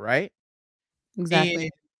forever, right? And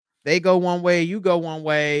Exactly. they go one way, you go one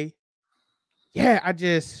way. Yeah, I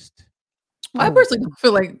Well, I don't. personally don't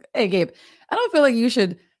feel like, hey, Gabe, I don't feel like you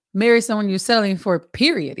should marry someone you're settling for,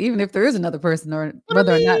 period, even if there is another person or But I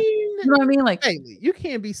whether or not, mean, you know what I mean? Like, Bailey, you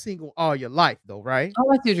can't be single all your life, though, right?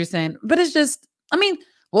 oh, I see what you're saying. But it's just, I mean,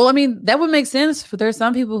 well, I mean, that would make sense. For there's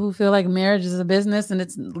some people who feel like marriage is a business and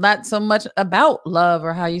it's not so much about love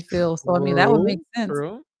or how you feel. So, I mean, that would make True, sense.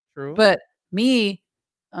 true, true. But me,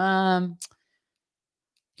 um,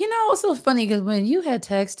 it's so funny because when you had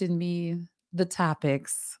texted me the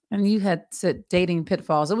topics and you had said dating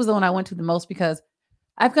pitfalls, it was the one I went to the most because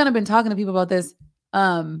I've kind of been talking to people about this.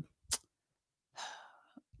 Um,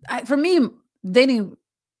 for me, dating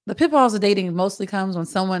the pitfalls of dating mostly comes when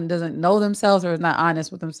someone doesn't know themselves or is not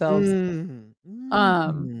honest with themselves. Mhm,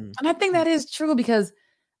 And I think that is true because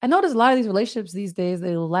I notice a lot of these relationships these days,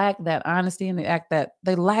 they lack that honesty and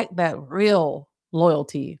they lack that real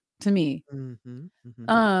loyalty to me. mhm, mhm.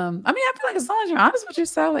 I mean, I feel like as long as you're honest with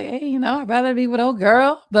yourself, like, hey, I'd rather be with old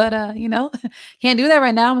girl, but can't do that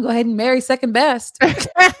right now. I'm gonna go ahead and marry second best.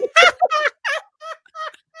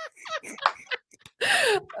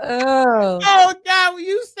 Oh, Oh god, when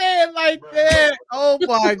you say it like that, oh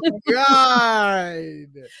my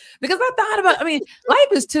god. because I mean, life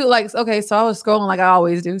is too like, okay, so I was scrolling like I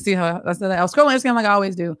always do. See how I said that? I was scrolling Instagram like I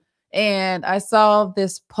always do. And I saw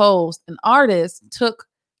this post, an artist took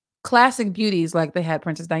classic beauties like they had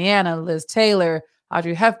Princess Diana, Liz Taylor,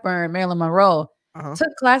 Audrey Hepburn, Marilyn Monroe, Uh-huh.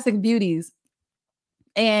 took classic beauties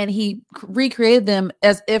and he recreated them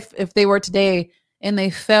as if they were today and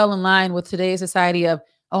they fell in line with today's society of,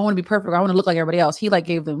 oh, I want to be perfect. I want to look like everybody else. He like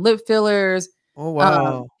gave them lip fillers. Oh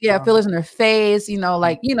wow. Wow. Fillers in their face,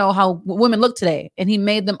 like, how women look today. And he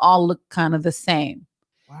made them all look kind of the same.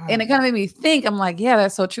 And it kind of made me think, I'm like, yeah,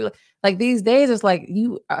 that's so true. Like these days, it's like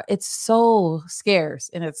it's so scarce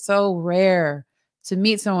and it's so rare to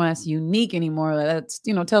meet someone that's unique anymore. That's,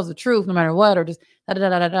 tells the truth no matter what, or just da da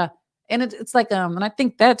da da da. And it's like, and I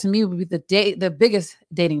think that to me would be the biggest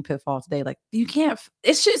dating pitfall today. Like you can't,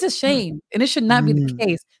 it's a shame. And it should not be the Mm.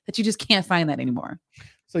 case that you just can't find that anymore.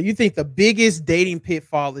 So you think the biggest dating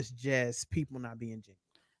pitfall is just people not being genuine?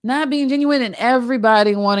 Not being genuine and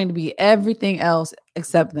everybody wanting to be everything else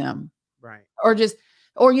except them. Right. Or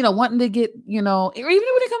wanting to get, or even when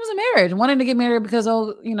it comes to marriage, wanting to get married because,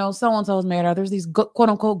 so-and-so is married, or there's these quote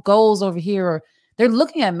unquote goals over here, or they're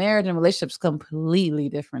looking at marriage and relationships completely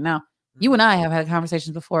different. Now, you and I have had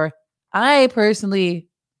conversations before. I personally,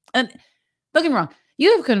 and don't get me wrong,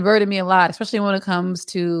 you have converted me a lot, especially when it comes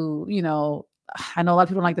to, I know a lot of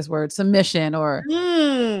people don't like this word, submission, or,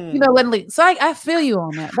 letting. So I feel you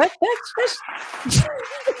on that. That's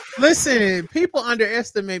Listen, people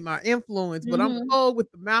underestimate my influence, but I'm cold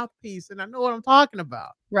with the mouthpiece and I know what I'm talking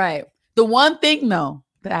about. Right. The one thing, though,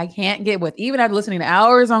 that I can't get with, even after listening to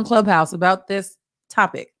hours on Clubhouse about this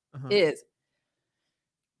topic, is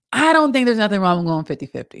I don't think there's nothing wrong with going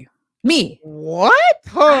 50-50. Me. What?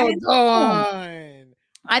 Hold on.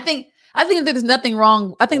 I think there's nothing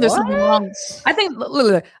wrong. I think there's something wrong. I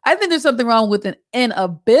think there's something wrong with an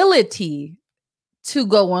inability to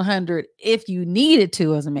go 100 if you needed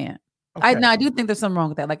to as a man. Okay. I do think there's something wrong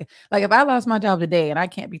with that. Like if I lost my job today and I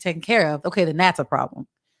can't be taken care of, okay, then that's a problem.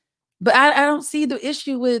 But I don't see the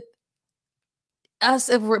issue with us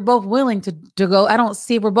if we're both willing to go. I don't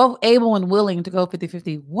see if we're both able and willing to go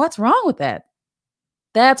 50-50. What's wrong with that?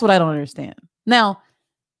 That's what I don't understand. Now,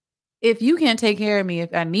 if you can't take care of me,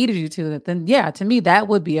 if I needed you to, then yeah, to me, that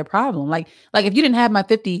would be a problem. Like if you didn't have my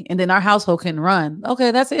 50 and then our household couldn't run,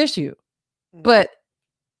 okay, that's an issue. But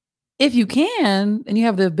if you can, and you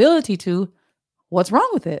have the ability to, what's wrong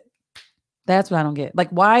with it? That's what I don't get. Like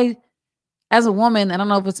why, as a woman, I don't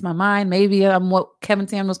know if it's my mind, maybe I'm what Kevin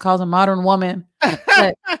Samuels calls a modern woman.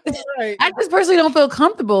 But right. I just personally don't feel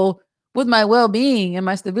comfortable with my well-being and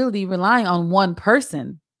my stability relying on one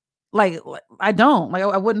person. Like I don't. Like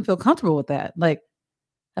I wouldn't feel comfortable with that. Like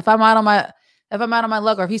if I'm out on my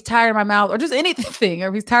luck, or if he's tired of my mouth, or just anything, or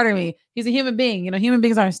if he's tired of me, he's a human being. Human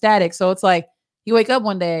beings aren't static. So it's like you wake up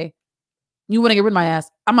one day, you want to get rid of my ass.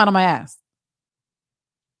 I'm out of my ass.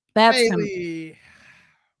 That's Bailey.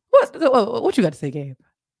 What you got to say, Gabe?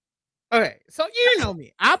 Okay, so you know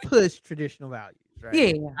me. I push traditional values, right?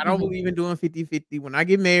 Yeah. I don't believe in doing 50-50. When I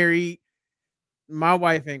get married, my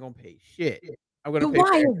wife ain't gonna pay shit. I'm gonna But pay for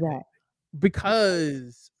why is everything that?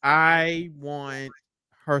 because I want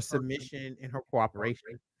her submission and her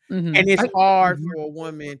cooperation. And Mhm. it's hard Mhm. for a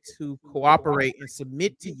woman to cooperate and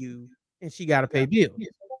submit to you, and she got to pay bills.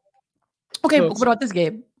 Okay, So, but what about this,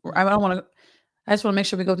 Gabe? I don't want to. I just want to make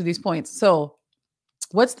sure we go through these points. So,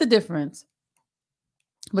 what's the difference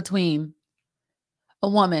between a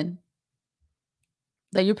woman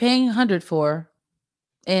that you're paying 100 for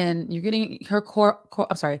and you're getting her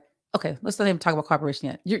I'm sorry. Okay, let's not even talk about cooperation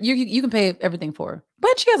yet. You can pay everything for her,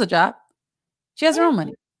 but she has a job. She has her own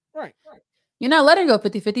money. right. You're not letting her go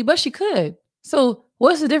 50-50, but she could. So,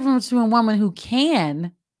 what's the difference between a woman who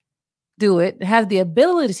can do it, has the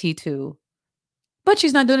ability to, but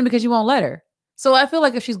she's not doing it because you won't let her? So I feel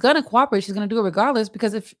like if she's gonna cooperate, she's gonna do it regardless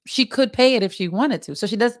because if she could pay it if she wanted to. So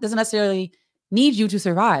she doesn't necessarily need you to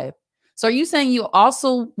survive. So are you saying you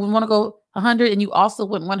also would want to go 100 and you also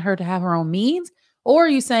wouldn't want her to have her own means? Or are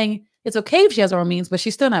you saying it's okay if she has her own means, but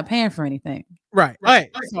she's still not paying for anything? Right. All right.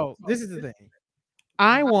 So this is the thing.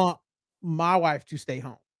 I want my wife to stay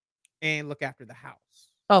home and look after the house.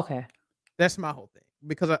 Okay. That's my whole thing.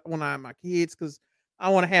 Because when I have my kids, because I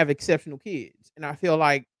want to have exceptional kids, and I feel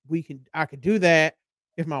like I could do that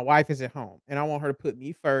if my wife is at home, and I want her to put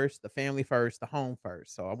me first, the family first, the home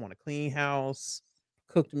first. So I want a clean house,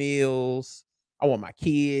 cooked meals. I want my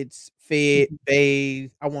kids fed, Mhm.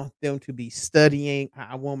 bathed. I want them to be studying.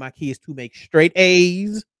 I want my kids to make straight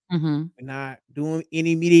A's. Mhm. We're not doing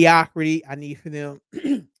any mediocrity. I need for them,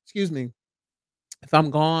 excuse me, if I'm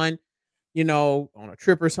gone, on a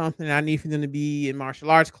trip or something, I need for them to be in martial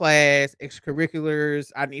arts class,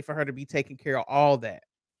 extracurriculars. I need for her to be taking care of all that.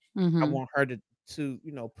 I Mhm. want her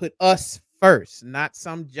to put us first, not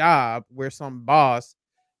some job where some boss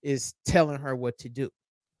is telling her what to do.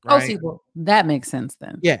 Oh, Right? see, well, that makes sense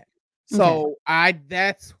then. Yeah. Okay. So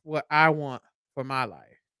that's what I want for my life.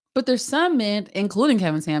 But there's some men, including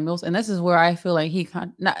Kevin Samuels, and this is where I feel like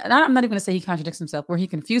I'm not even gonna say he contradicts himself, where he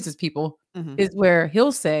confuses people, Mhm. is where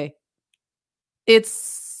he'll say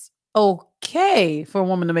it's okay for a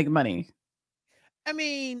woman to make money. I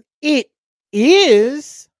mean, it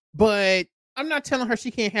is, but I'm not telling her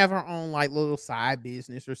she can't have her own like little side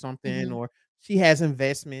business or something, Mhm. or she has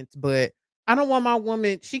investments, but I don't want my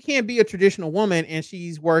woman, she can't be a traditional woman and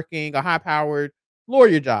she's working a high powered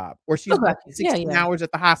lawyer job, or she's Oh, got working you. Yeah, 16 yeah. hours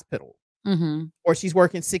at the hospital, Mhm. or she's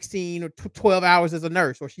working 16 or 12 hours as a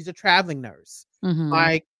nurse, or she's a traveling nurse. Mhm.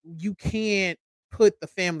 Like, you can't put the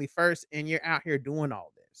family first and you're out here doing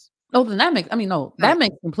all this. Oh, then no, that Right.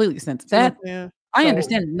 makes completely sense. See what That I'm saying? I So,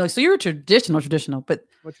 understand. No, so you're a traditional, but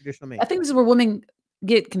what traditional I mean? think this is where women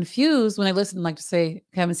get confused when they listen, like to say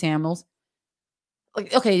Kevin Samuels.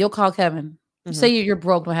 Like, okay, you'll call Kevin. Say Mhm. you're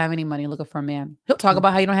broke, don't have any money, looking for a man. He'll talk Mhm.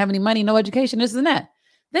 about how you don't have any money, no education, this and that.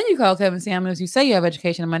 Then you call Kevin Samuels, you say you have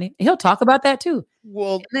education and money, and he'll talk about that too.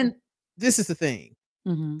 Well, And then this is the thing.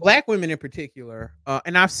 mhm, Black women in particular,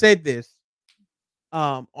 and I've said this,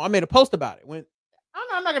 I made a post about it.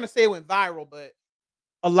 I'm not gonna say it went viral, but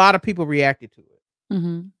a lot of people reacted to it.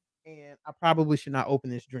 mhm, And I probably should not open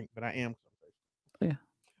this drink, but I am. yeah,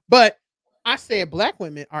 But I said black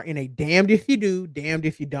women are in a damned if you do, damned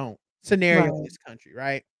if you don't scenario in right, this country,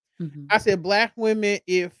 right? mhm, I said black women,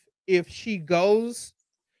 if she goes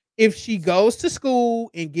to school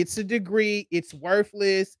and gets a degree, it's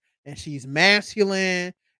worthless, and she's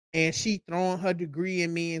masculine, and she throwing her degree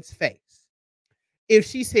in men's face. If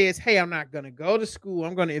she says, "Hey, I'm not gonna go to school,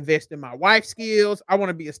 I'm gonna invest in my wife skills. I want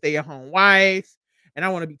to be a stay-at-home wife, and I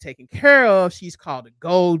want to be taken care of," she's called a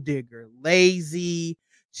gold digger, lazy.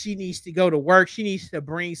 She needs to go to work. She needs to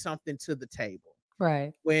bring something to the table.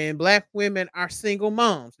 right, When black women are single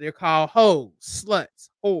moms, they're called hoes, sluts,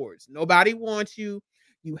 whores. Nobody wants you.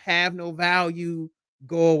 You have no value.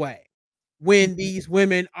 Go away. When mhm. these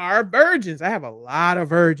women are virgins, I have a lot of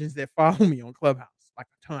virgins that follow me on Clubhouse. Like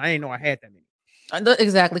a ton. I didn't know I had that many.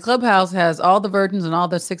 Exactly. Clubhouse has all the virgins and all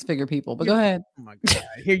the six-figure people. But You go ahead. Oh my god,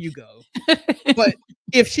 here you go. But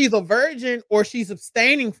if she's a virgin or she's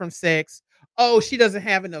abstaining from sex, oh, she doesn't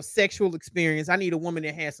have enough sexual experience. I need a woman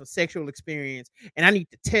that has some sexual experience, and I need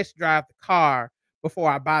to test drive the car before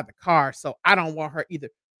I buy the car. So I don't want her either.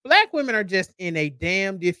 Black women are just in a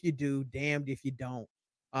damned if you do, damned if you don't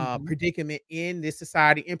Mhm, predicament in this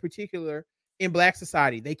society, in particular in black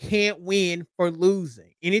society. They can't win for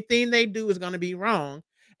losing. Anything they do is going to be wrong.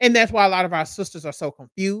 And that's why a lot of our sisters are so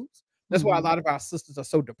confused. That's why a mhm, lot of our sisters are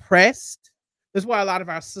so depressed. That's why a lot of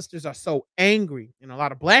our sisters are so angry. And a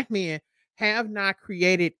lot of black men have not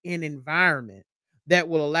created an environment that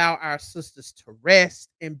will allow our sisters to rest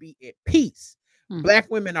and be at peace. mhm, Black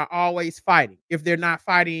women are always fighting. If they're not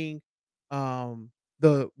fighting um,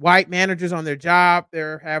 The white managers on their job,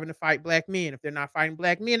 they're having to fight black men. If they're not fighting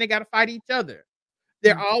black men, they got to fight each other.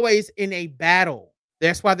 They're always in a battle.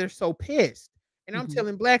 That's why they're so pissed. And I'm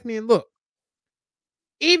telling black men, look,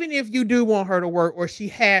 even if you do want her to work or she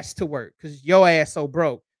has to work because your ass so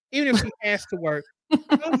broke, even if she has to work,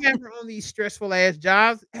 don't have her on these stressful ass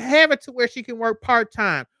jobs. Have it to where she can work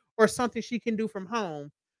part-time or something she can do from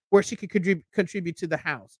home where she can contribute to the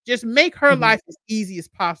house. Just make her life as easy as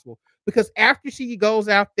possible because after she goes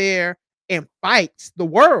out there and fights the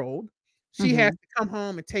world, she has to come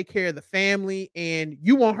home and take care of the family, and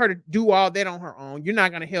you want her to do all that on her own. You're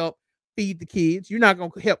not going to help feed the kids. You're not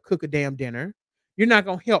going to help cook a damn dinner. You're not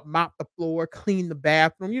going to help mop the floor, clean the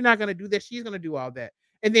bathroom. You're not going to do that. She's going to do all that.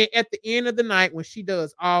 And then at the end of the night, when she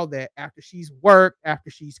does all that, after she's worked, after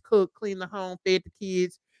she's cooked, cleaned the home, fed the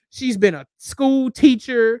kids, she's been a school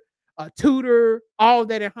teacher, a tutor, all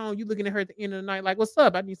that at home. You looking at her at the end of the night like, what's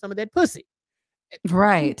up? I need some of that pussy.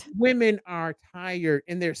 Right. Women are tired,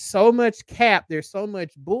 and there's so much cap. There's so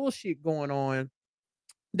much bullshit going on.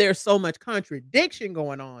 There's so much contradiction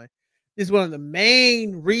going on. This is one of the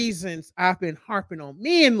main reasons I've been harping on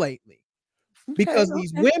men lately, because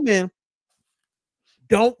these women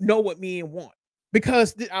don't know what men want.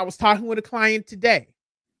 Because I was talking with a client today,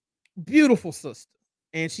 beautiful sister,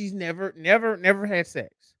 and she's never had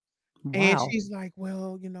sex. And Wow. she's like,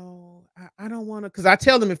 well, I don't want to, because I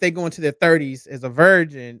tell them if they go into their 30s as a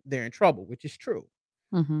virgin, they're in trouble, which is true.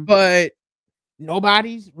 But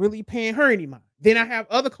nobody's really paying her any mind. Then I have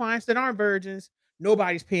other clients that aren't virgins.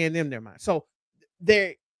 Nobody's paying them their mind. So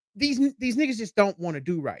these niggas just don't want to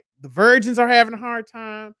do right. The virgins are having a hard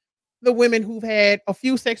time. The women who've had a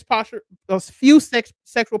few sexual partners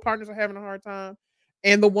are having a hard time.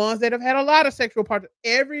 And the ones that have had a lot of sexual partners,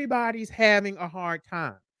 everybody's having a hard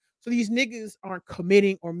time. So these niggas aren't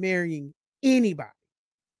committing or marrying anybody.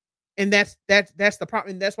 And that's the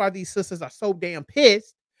problem. And that's why these sisters are so damn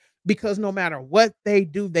pissed, because no matter what they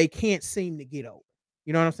do, they can't seem to get over.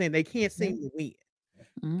 You know what I'm saying? They can't seem to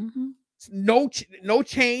win. No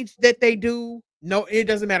change that they do. No, it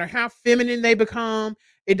doesn't matter how feminine they become.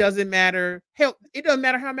 It doesn't matter. Hell, it doesn't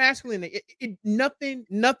matter how masculine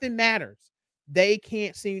nothing matters. They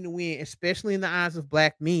can't seem to win, especially in the eyes of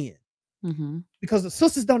black men. Because the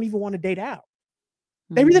sisters don't even want to date out.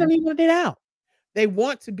 They really don't even want to date out. They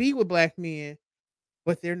want to be with black men,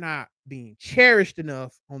 but they're not being cherished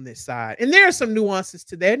enough on this side. And there are some nuances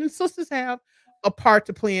to that, and sisters have a part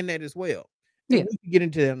to play in that as well. And we can get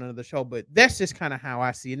into that on another show, but that's just kind of how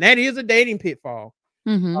I see it. And that is a dating pitfall.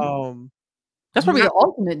 That's probably the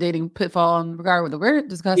ultimate dating pitfall in regard with what we're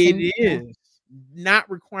discussing. It is not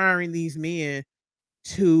requiring these men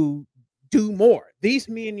to do more. These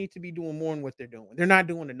men need to be doing more than what they're doing. They're not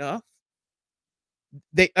doing enough.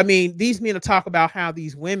 These men will talk about how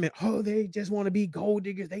these women, they just want to be gold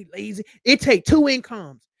diggers. They lazy. It take 2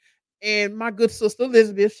 incomes. And my good sister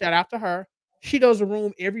Elizabeth, shout out to her. She does a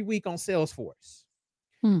room every week on Salesforce.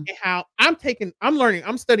 And how I'm studying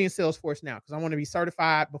Salesforce now because I want to be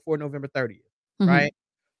certified before November 30th. Right?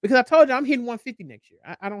 Because I told you I'm hitting 150 next year.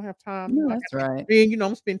 I don't have time. No, that's right. Ring, I'm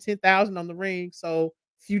gonna spend $10,000 on the ring. So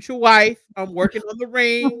future wife, I'm working on the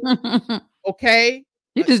ring. Okay.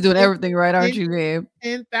 You're just doing everything right, aren't you, Gabe?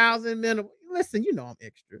 10,000 minimum. Listen, I'm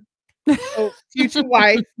extra. So future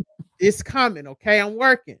wife is coming. Okay, I'm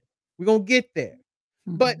working. We're gonna get there.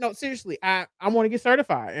 But no, seriously, I want to get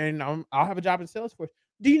certified, and I'll have a job in Salesforce.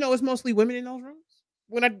 Do you know it's mostly women in those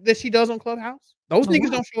rooms that she does on Clubhouse? Those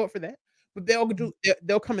niggas don't show up for that, but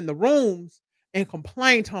they'll come in the rooms and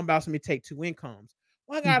complain to them about somebody take 2 incomes.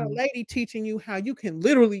 Well, I got a lady teaching you how you can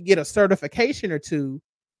literally get a certification or 2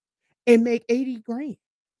 and make 80 grand,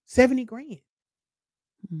 70 grand.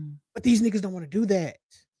 But these niggas don't want to do that.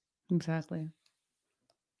 Exactly.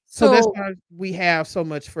 So that's why we have so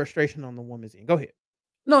much frustration on the woman's end. Go ahead.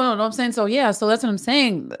 No, I'm saying so. Yeah, so that's what I'm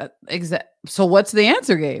saying. So what's the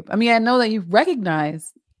answer, Gabe? I mean, I know that you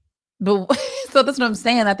recognize, but so that's what I'm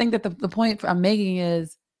saying. I think that the point I'm making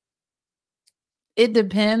is it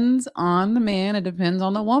depends on the man. It depends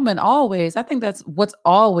on the woman. Always. I think that's what's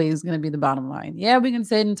always going to be the bottom line. Yeah, we can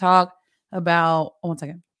sit and talk about. One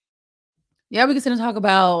second. Yeah, we can sit and talk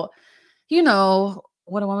about,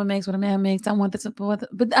 what a woman makes, what a man makes. I want this, but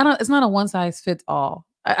I don't. It's not a one size fits all.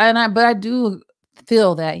 But I do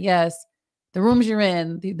feel that yes, the rooms you're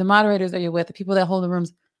in, the moderators that you're with, the people that hold the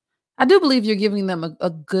rooms, I do believe you're giving them a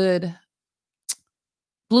good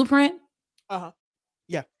blueprint.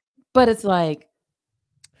 Yeah. But it's like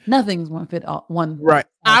nothing's one fit all one. Right.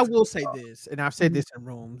 I will say this, and I've said this in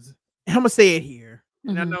rooms. I'm gonna say it here,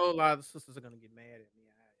 and I know a lot of the sisters are gonna get mad at me.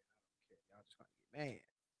 Y'all just gonna get mad.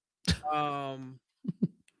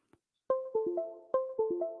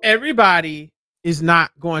 everybody is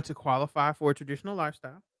not going to qualify for a traditional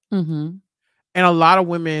lifestyle. Mm-hmm. And a lot of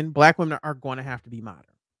women, black women, are going to have to be modern.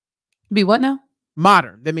 Be what now?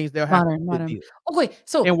 Modern. That means they'll have to Modern. deal Okay,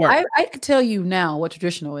 so and work. I could tell you now what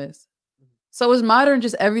traditional is. So is modern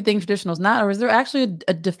just everything traditional is not, or is there actually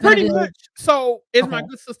a definitive? Pretty much. So, as my Okay.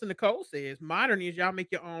 good sister Nicole says, modern is y'all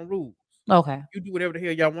make your own rules. Okay. You do whatever the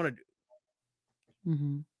hell y'all want to do.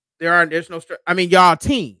 Mm-hmm. There's no I mean, y'all a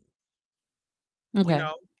team. Okay. You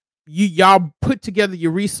know, y'all put together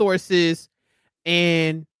your resources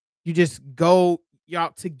and you just go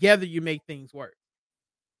y'all together. You make things work.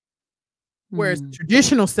 Whereas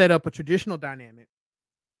traditional setup, a traditional dynamic,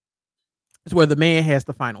 is where the man has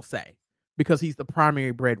the final say because he's the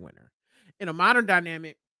primary breadwinner. In a modern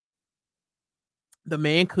dynamic, the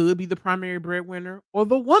man could be the primary breadwinner, or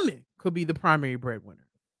the woman could be the primary breadwinner.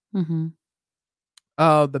 Mm-hmm.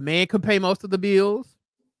 The man could pay most of the bills,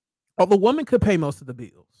 or the woman could pay most of the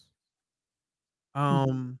bills.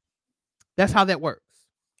 That's how that works.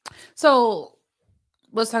 So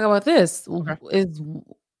let's talk about this. Okay. Is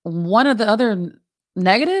one of the other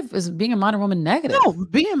negative? Is being a modern woman negative? No,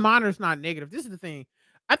 being modern is not negative. This is the thing.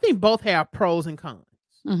 I think both have pros and cons,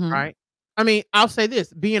 right? I mean, I'll say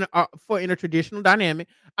this: being in a traditional dynamic,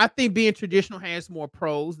 I think being traditional has more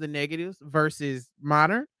pros than negatives versus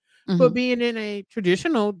modern. But being in a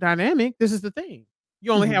traditional dynamic, this is the thing: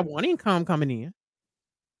 you only have one income coming in.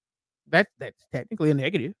 That's technically a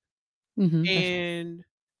negative. And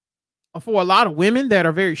for a lot of women that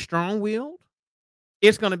are very strong-willed,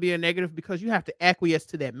 it's going to be a negative because you have to acquiesce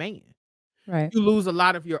to that man. Right. You lose a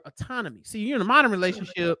lot of your autonomy. See, you're in a modern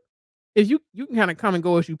relationship, is you can kind of come and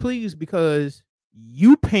go as you please because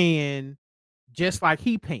you paying just like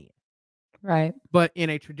he paying. Right. But in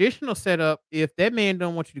a traditional setup, if that man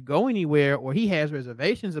don't want you to go anywhere or he has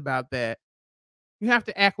reservations about that, you have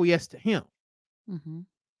to acquiesce to him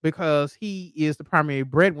because he is the primary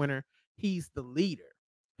breadwinner. He's the leader.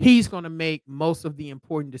 He's going to make most of the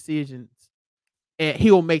important decisions and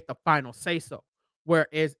he'll make the final say so.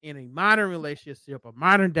 Whereas in a modern relationship, a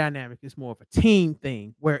modern dynamic is more of a team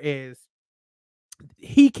thing. Whereas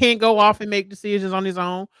he can't go off and make decisions on his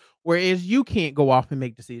own, whereas you can't go off and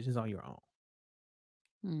make decisions on your own.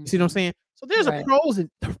 You see what I'm saying? So there's a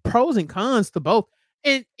pros and cons to both.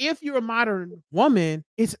 And if you're a modern woman,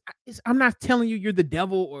 it's I'm not telling you you're the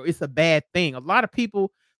devil or it's a bad thing. A lot of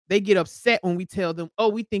people, they get upset when we tell them, "Oh,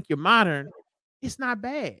 we think you're modern." It's not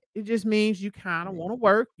bad. It just means you kind of want to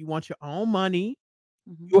work. You want your own money.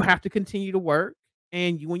 You'll have to continue to work.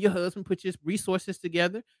 And you and your husband put your resources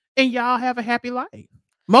together and y'all have a happy life.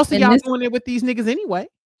 Most of y'all doing it with these niggas anyway.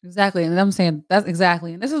 Exactly. And I'm saying that's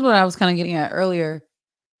exactly. And this is what I was kind of getting at earlier.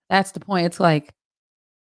 That's the point. It's like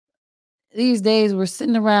these days we're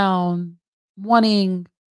sitting around wanting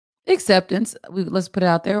acceptance. Let's put it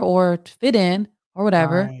out there, or to fit in or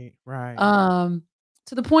whatever. Right.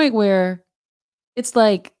 To the point where it's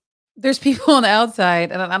like there's people on the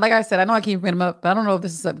outside, and like I said, I know I keep bringing them up, but I don't know if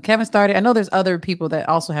this is something Kevin started. I know there's other people that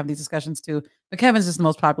also have these discussions too, but Kevin's just the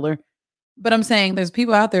most popular. But I'm saying there's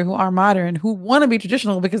people out there who are modern who want to be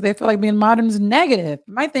traditional because they feel like being modern is negative.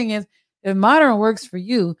 My thing is, if modern works for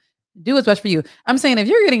you, do what's best for you. I'm saying if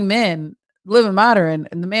you're getting men living modern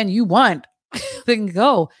and the man you want, they can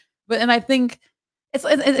go. And I think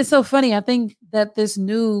it's so funny. I think that this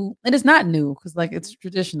new, and it's not new because like it's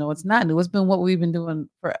traditional. It's not new. It's been what we've been doing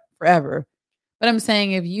forever. But I'm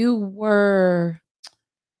saying if you were,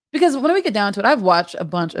 because when we get down to it, I've watched a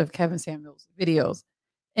bunch of Kevin Samuels videos.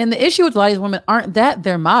 And the issue with a lot of these women aren't that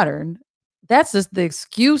they're modern. That's just the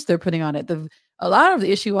excuse they're putting on it. A lot of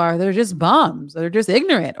the issue are they're just bums. They're just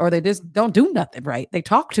ignorant, or they just don't do nothing right. They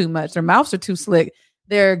talk too much. Their mouths are too slick.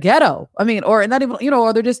 They're ghetto. I mean, or not even,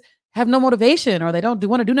 or they're just have no motivation, or they don't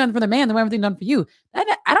want to do nothing for the man. They want everything done for you. I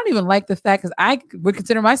don't even like the fact, because I would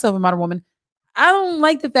consider myself a modern woman. I don't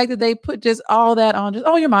like the fact that they put just all that on just,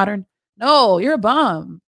 oh, you're modern. No, you're a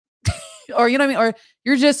bum. Or, you know what I mean? Or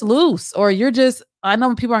you're just loose, or you're just, I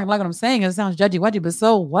know people aren't like what I'm saying. It sounds judgy-wudgy, but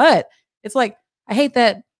so what? It's like, I hate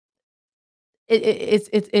that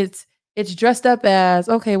it's dressed up as,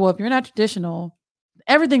 okay, well, if you're not traditional,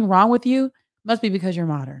 everything wrong with you must be because you're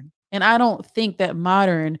modern. And I don't think that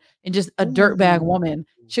modern and just a dirtbag woman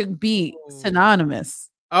should be synonymous.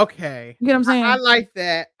 Okay. You know what I'm saying? I like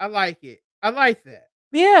that. I like it. I like that.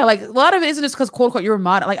 Yeah, like a lot of it isn't just because quote unquote you're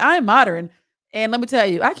modern. Like I'm modern. And let me tell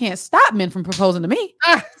you, I can't stop men from proposing to me.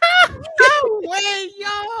 Wait,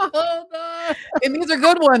 y'all, hold on. And these are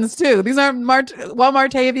good ones too. These aren't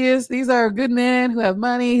Walmartavius. These are good men who have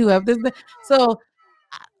money, who have this. So,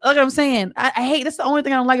 like I'm saying, I hate. That's the only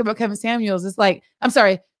thing I don't like about Kevin Samuels. It's like, I'm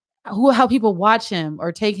sorry, how people watch him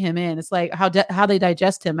or take him in. It's like how they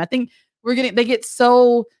digest him. I think they get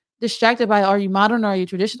so distracted by, are you modern or are you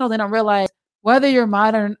traditional? They don't realize whether you're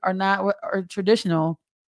modern or not or traditional,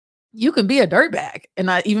 you can be a dirtbag and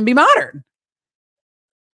not even be modern.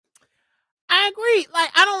 I agree. Like,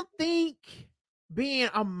 I don't think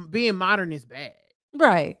being modern is bad.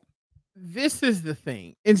 Right. This is the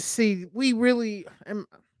thing. And see, we really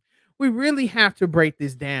have to break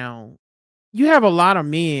this down. You have a lot of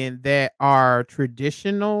men that are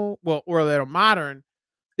traditional, well, or that are modern.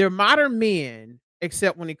 They're modern men,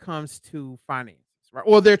 except when it comes to finances, right?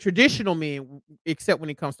 Or they're traditional men, except when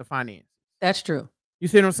it comes to finance. That's true. You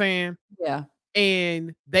see what I'm saying? Yeah.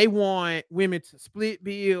 And they want women to split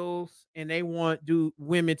bills, and they want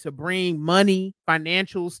women to bring money,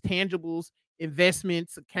 financials, tangibles,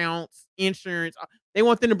 investments, accounts, insurance. They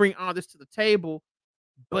want them to bring all this to the table,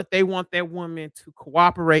 but they want that woman to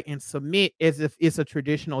cooperate and submit as if it's a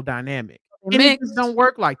traditional dynamic. And it just don't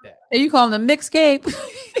work like that. And you call them the mixed Gabe.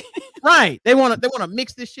 Right. They want to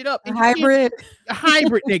mix this shit up. A hybrid.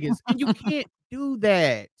 Hybrid niggas. And you can't do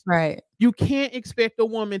that. Right. You can't expect a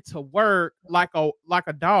woman to work like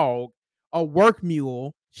a dog, a work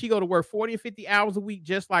mule. She go to work 40 and 50 hours a week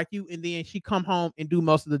just like you, and then she come home and do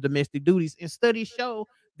most of the domestic duties. And studies show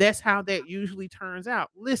that's how that usually turns out.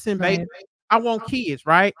 Listen, baby, I want kids,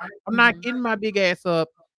 right? I'm not getting my big ass up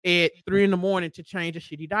at 3 a.m. to change a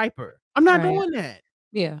shitty diaper. I'm not doing that.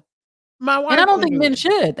 Yeah. My wife, and I don't think men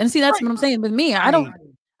should. And see, that's what I'm saying. With me, I don't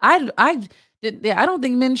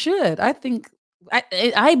think men should. I think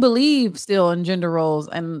I believe still in gender roles,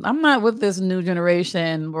 and I'm not with this new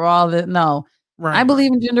generation. We're all that. No, right. I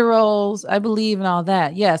believe in gender roles. I believe in all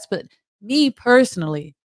that. Yes, but me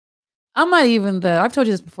personally, I'm not even I've told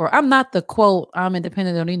you this before. I'm not the quote, I'm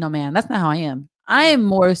independent, don't need no man. That's not how I am. I am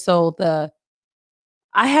more so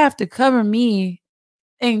I have to cover me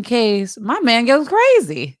in case my man goes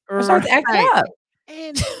crazy or starts to act up.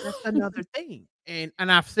 And that's another thing. And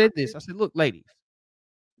I've said this. I said, look, ladies,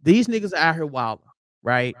 these niggas are out here wilding,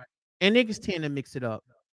 right? And niggas tend to mix it up.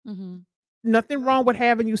 Mm-hmm. Nothing wrong with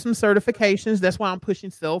having you some certifications. That's why I'm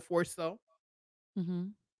pushing Salesforce. Mm-hmm.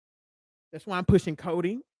 That's why I'm pushing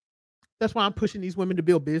coding. That's why I'm pushing these women to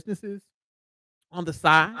build businesses on the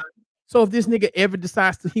side. So if this nigga ever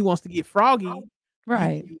decides he wants to get froggy,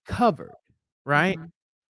 right, covered, right?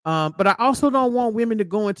 Mm-hmm. But I also don't want women to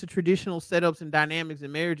go into traditional setups and dynamics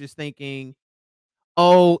in marriages thinking,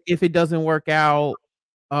 oh, if it doesn't work out,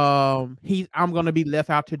 I'm gonna be left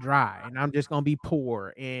out to dry and I'm just gonna be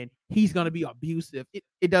poor and he's gonna be abusive.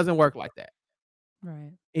 It doesn't work like that.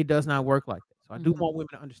 Right. It does not work like that. So I do want women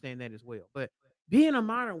to understand that as well. But being a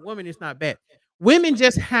modern woman is not bad. Women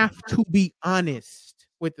just have to be honest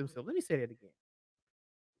with themselves. Let me say that again.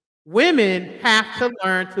 Women have to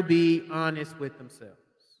learn to be honest with themselves.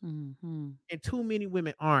 Mm-hmm. And too many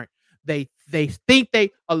women aren't. They think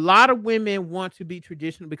a lot of women want to be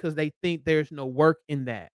traditional because they think there's no work in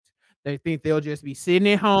that. They think they'll just be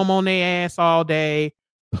sitting at home on their ass all day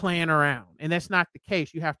playing around. And that's not the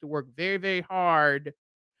case. You have to work very, very hard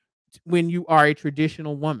when you are a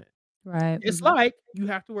traditional woman. Right. It's like you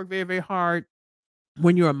have to work very, very hard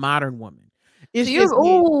when you're a modern woman. It's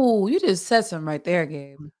you just said something right there,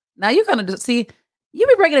 Gabe. Now you kind of see, you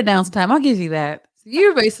be breaking it down sometime. I'll give you that. So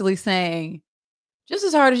you're basically saying, just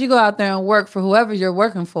as hard as you go out there and work for whoever you're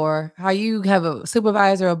working for, how you have a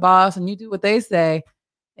supervisor, a boss, and you do what they say,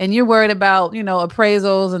 and you're worried about,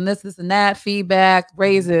 appraisals and this and that, feedback,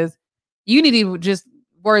 raises. You need to just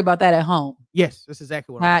worry about that at home. Yes, that's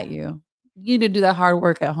exactly what I'm saying. You need to do that hard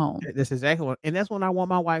work at home. That's exactly what, and that's what I want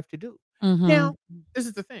my wife to do. Mm-hmm. Now, this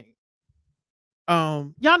is the thing.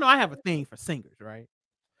 Y'all know I have a thing for singers, right?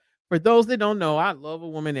 For those that don't know, I love a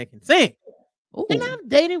woman that can sing. Ooh. And I've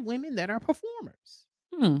dated women that are performers.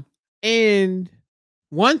 And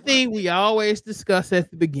one thing we always discuss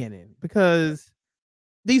at the beginning, because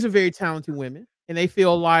these are very talented women and they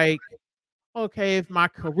feel like, okay, if my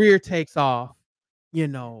career takes off,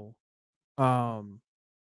 would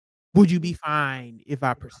you be fine if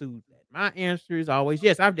I pursued that? My answer is always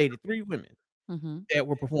yes. I've dated 3 women that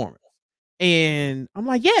were performers. And I'm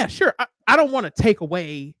like, yeah, sure. I don't want to take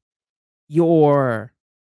away your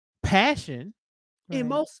passion. Right. And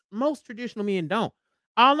most traditional men don't.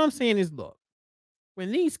 All I'm saying is, look,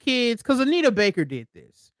 when these kids, because Anita Baker did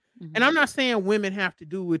this, and I'm not saying women have to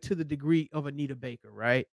do it to the degree of Anita Baker,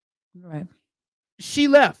 right? Right. She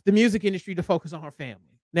left the music industry to focus on her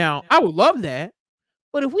family. Now, I would love that,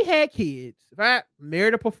 but if we had kids, if I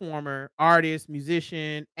married a performer, artist,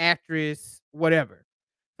 musician, actress, whatever,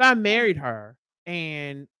 if I married her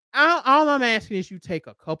and all I'm asking is you take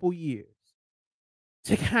a couple years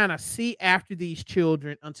to kind of see after these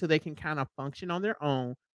children until they can kind of function on their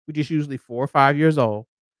own, which is usually 4 or 5 years old.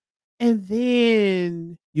 And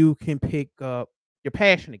then you can pick up your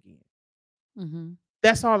passion again. Mhm.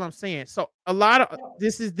 That's all I'm saying. So a lot of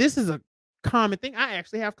this is a common thing. I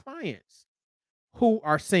actually have clients who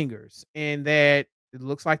are singers and that it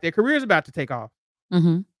looks like their career is about to take off.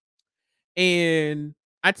 Mhm. And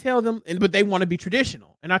I tell them, but they want to be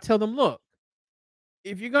traditional. And I tell them, look,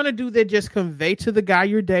 if you're gonna do that, just convey to the guy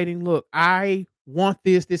you're dating, look, I want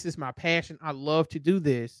this. This is my passion. I love to do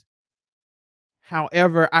this.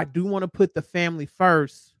 However, I do want to put the family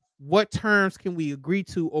first. What terms can we agree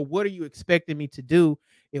to, or what are you expecting me to do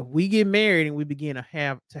if we get married and we begin to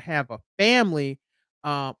have a family?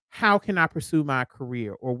 How can I pursue my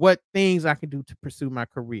career, or what things I can do to pursue my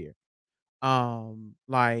career?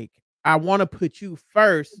 Like I want to put you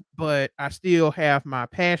first, but I still have my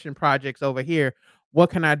passion projects over here. What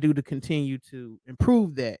can I do to continue to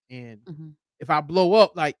improve that? And Mhm. if I blow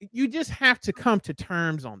up, like you just have to come to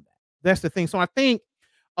terms on that. That's the thing. So I think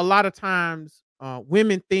a lot of times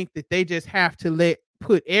women think that they just have to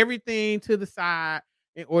put everything to the side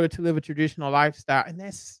in order to live a traditional lifestyle. And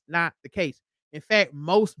that's not the case. In fact,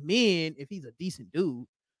 most men, if he's a decent dude,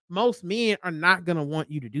 most men are not going to want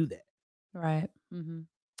you to do that Right. Mhm.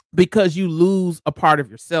 because you lose a part of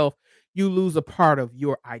yourself. You lose a part of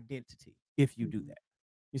your identity if you do Mhm. that.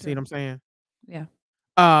 You see True. what I'm saying?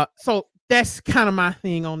 Yeah. So that's kind of my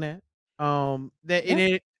thing on that. That Yeah.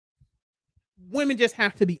 it women just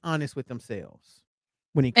have to be honest with themselves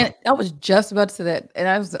when it And comes. I was just about to say that, and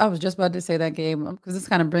I was just about to say that, Gabe, because it's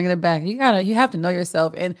kind of bringing it back. You have to know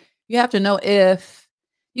yourself, and you have to know if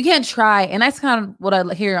you can't try. And that's kind of what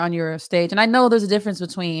I hear on your stage. And I know there's a difference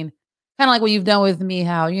between kind of like what you've done with me,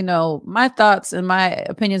 how my thoughts and my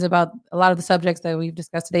opinions about a lot of the subjects that we've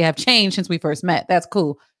discussed today have changed since we first met. That's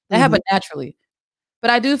cool. That Mhm. happened naturally.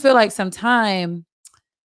 But I do feel like some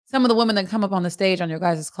of the women that come up on the stage on your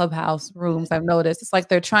guys' clubhouse rooms, I've noticed, it's like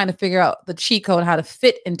they're trying to figure out the cheat code, how to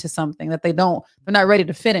fit into something that they're not ready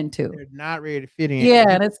to fit into. They're not ready to fit in. Yeah,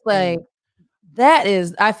 And and it's like that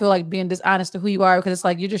is, I feel like being dishonest to who you are, because it's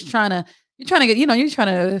like you're trying to get, you're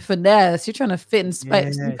trying to finesse, you're trying to fit in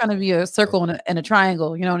space, you're yes, trying to be a circle and a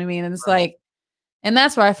triangle, you know what I mean? And it's right. like, and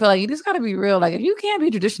that's where I feel like you just got to be real. Like if you can't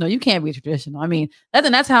be traditional, you can't be traditional. I mean,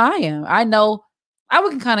 that's how I am. I know I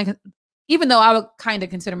would kind of, even though I would kind of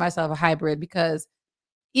consider myself a hybrid, because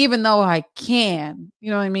even though I can, you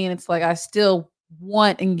know what I mean? It's like I still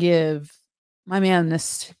want and give my man the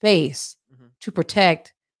space Mhm. to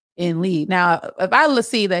protect and lead. Now, if I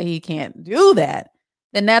see that he can't do that,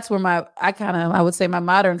 then that's where I would say my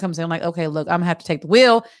modern comes in. Like, okay, look, I'm gonna have to take the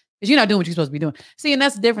wheel because you're not doing what you're supposed to be doing. See, and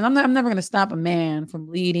that's different. I'm never gonna stop a man from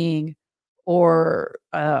leading or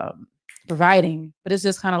providing, but it's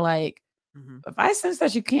just kind of like, Mhm. if I sense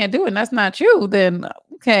that you can't do it and that's not you, then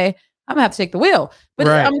okay, I'm gonna have to take the wheel. But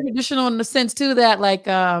Right. I'm traditional in the sense too that like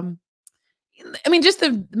I mean, just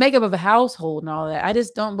the makeup of a household and all that. I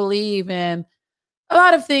just don't believe in a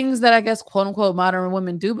lot of things that I guess quote unquote modern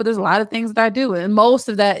women do, but there's a lot of things that I do. And most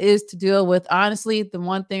of that is to deal with, honestly, the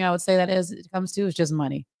one thing I would say that it comes to is just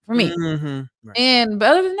money for me. Mhm. Right. But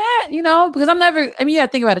other than that, because I mean, yeah,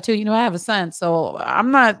 think about it too. I have a son, so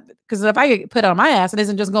I'm not, because if I get put on my ass, it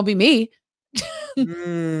isn't just gonna be me. You know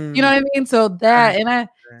Mm. what I mean? So Right. so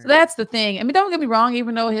Right. that's the thing. I mean, don't get me wrong,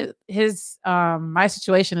 even though his my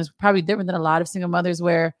situation is probably different than a lot of single mothers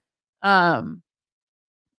where um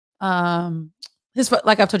um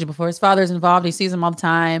like I've told you before, his father's involved, he sees him all the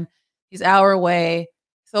time, he's an hour away.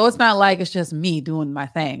 So it's not like it's just me doing my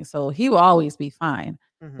thing. So he will always be fine.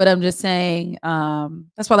 But Mhm. I'm just saying,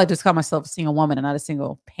 that's why I like to call myself a single woman and not a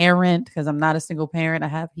single parent, because I'm not a single parent.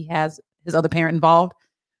 He has his other parent involved.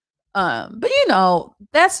 But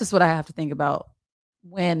that's just what I have to think about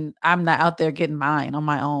when I'm not out there getting mine on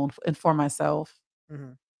my own and for myself.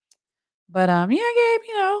 Mhm. But yeah,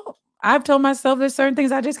 Gabe, I've told myself there's certain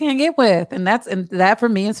things I just can't get with, and that for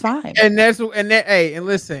me is fine. Hey, and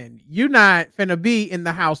listen, you're not finna be in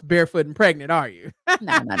the house barefoot and pregnant, are you?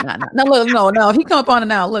 No, no, no, no, no. Look, no. If he come up on it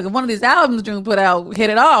now, look, if one of these albums June put out hit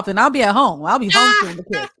it off, then I'll be at home. I'll be homeschooling the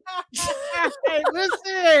kids. Hey,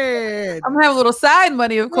 listen. I'm gonna have a little side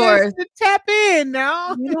money, of course. Listen, tap in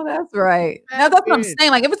now. That's right. Now Tap that's what I'm in. saying.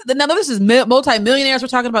 Like if it's now this is multi-millionaires we're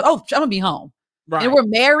talking about. Oh, I'm gonna be home. And Right. we're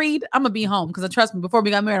married, I'm gonna be home because trust me, before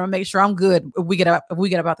we got married, I'm gonna make sure I'm good if we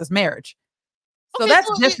get about this marriage. So Okay, that's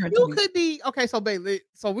so different to you me. could be okay. So, baby,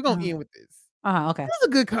 so we're gonna end with this. Okay. This is a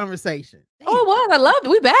good conversation. Oh, Damn. it was. I loved it.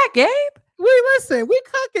 We back, Gabe. We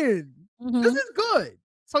cooking. This Mhm. is good.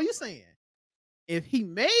 So you're saying if he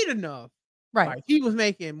made enough, Right. like he was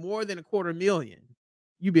making more than $250,000,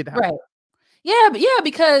 you be at the house. Right. Yeah,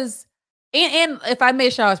 because and if I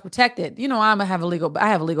made sure I was protected, I have a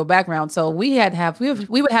legal background, so we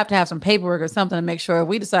would have to have some paperwork or something to make sure if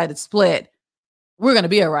we decided to split, we're gonna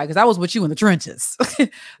be all right. Because I was with you in the trenches,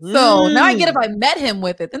 so now I get if I met him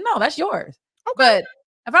with it, then no, that's yours. Okay. But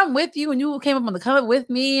if I'm with you and you came up on the come with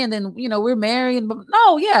me, and then we're married,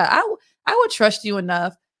 no, yeah, I would trust you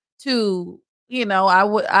enough to I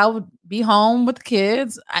would be home with the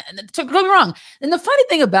kids. Don't get me wrong. And the funny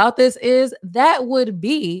thing about this is that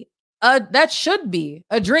should be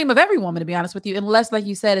a dream of every woman, to be honest with you, unless, like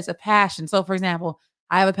you said, it's a passion. So, for example,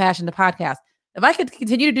 I have a passion to podcast. If I could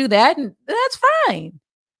continue to do that, that's fine.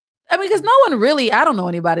 I mean, because no one really, I don't know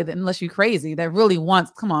anybody that, unless you're crazy, that really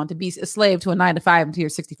wants, to be a slave to a 9 to 5 until you're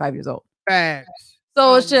 65 years old. Facts.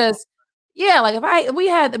 So it's just, yeah, like but it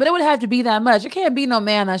would have to be that much. It can't be no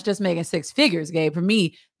man that's just making 6 figures, Gabe, for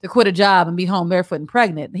me to quit a job and be home barefoot and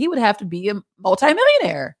pregnant. He would have to be a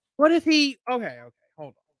multimillionaire. What if he, okay,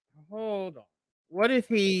 hold on. What if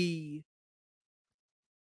he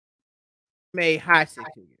made high 6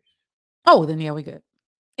 figures? Oh, then yeah, we good.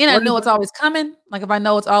 And I know it's always coming. Like if I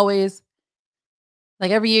know it's always,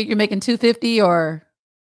 like every year you're making 250 or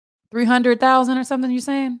 300,000 or something, you're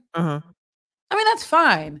saying? I mean, that's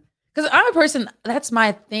fine. Because I'm a person, that's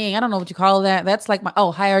my thing. I don't know what you call that. That's like my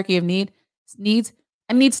hierarchy of needs.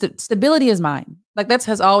 I need stability is mine. Like that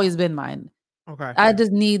has always been mine. Okay. I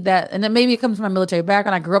just need that. And then maybe it comes from my military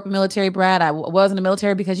background. I grew up a military brat. I was in the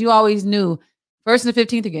military because you always knew 1st and the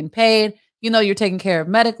 15th you're getting paid. You're taken care of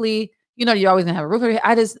medically. You're always gonna have a roof over your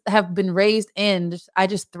head. I just have been raised I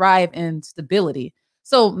just thrive in stability.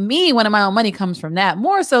 So me wanting my own money comes from that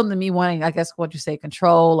more so than me wanting, I guess, what you say,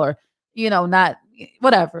 control or, not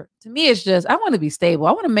whatever. To me, it's just, I want to be stable.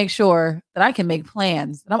 I want to make sure that I can make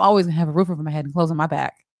plans that I'm always gonna have a roof over my head and clothes on my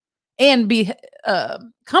back and be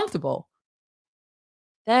comfortable.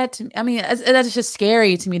 That's just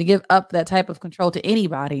scary to me to give up that type of control to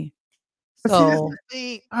anybody. So,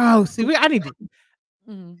 I need to.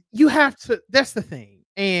 You have to. That's the thing.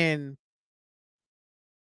 And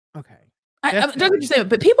okay, I don't what you're saying,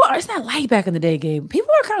 but people are. It's not like back in the day, Gabe. People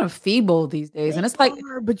are kind of feeble these days, and it's like,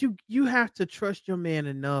 but you have to trust your man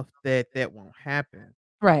enough that won't happen,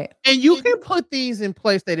 right? And you can put things in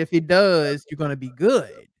place that if it does, you're gonna be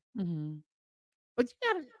good. But you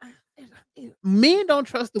gotta. Men don't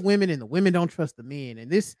trust the women, and the women don't trust the men.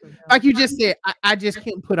 And this, like you just said, I just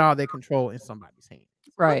can't put all that control in somebody's hands.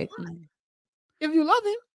 Right. If you love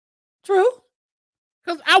him. True.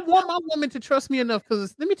 Because I want my woman to trust me enough.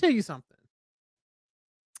 Because let me tell you something.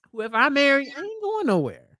 Whoever I marry, I ain't going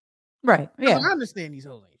nowhere. Right. Yeah. I understand these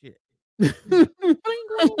hoes ain't shit. I ain't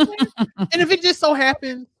going nowhere. And if it just so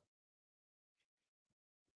happens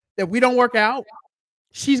that we don't work out,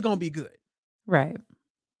 she's going to be good. Right.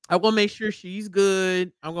 I will make sure she's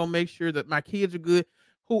good. I'm going to make sure that my kids are good.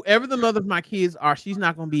 Whoever the mother of my kids are, she's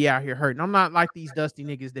not gonna be out here hurting. I'm not like these dusty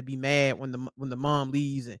niggas that be mad when the mom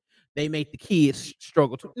leaves and they make the kids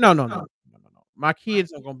struggle too. No. My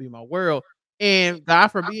kids are gonna be my world, and God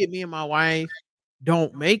forbid me and my wife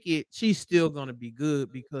don't make it, she's still gonna be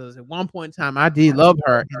good because at one point in time I did love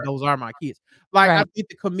her, and those are my kids. Like I think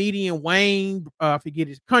the comedian Wayne, forget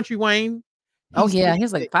his Country Wayne. He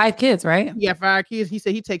has like 5 kids, right? Yeah, 5 kids. He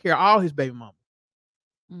said he take care of all his baby mama.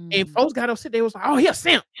 And folks got upset. They was like, "Oh, he a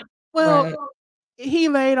simp." Well, he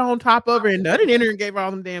laid on top of her and nutted in her and gave her all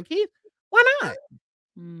them damn kids. Why not?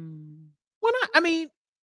 Why not? I mean,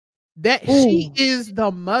 she is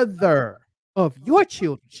the mother of your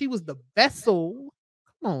children. She was the vessel.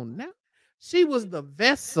 Come on now. She was the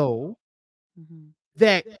vessel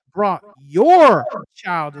that brought your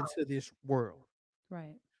child into this world.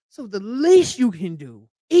 Right. So the least you can do,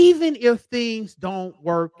 even if things don't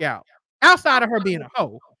work out, outside of her being a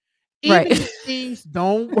hoe, even if things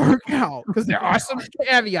don't work out, because there are some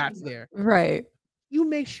caveats there. Right. You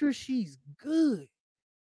make sure she's good.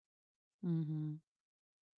 You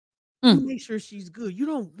make sure she's good. You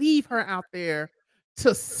don't leave her out there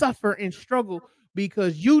to suffer and struggle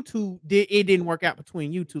because it didn't work out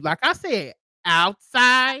between you two. Like I said,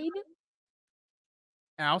 outside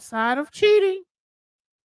of cheating,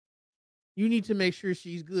 you need to make sure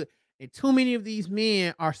she's good. And too many of these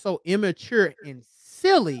men are so immature and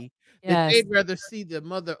silly that they'd rather see the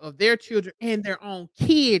mother of their children and their own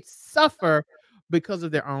kids suffer because of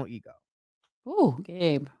their own ego. Oh,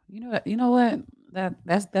 Gabe, you know what?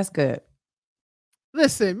 That's good.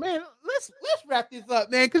 Listen, man, let's wrap this up,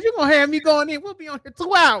 man, because you're gonna have me going in. We'll be on here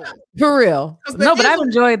 2 hours. For real. No, but I've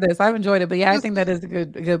enjoyed this. I've enjoyed it. But yeah, I think that is a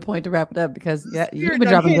good point to wrap it up because you've been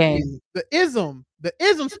dropping game. The ism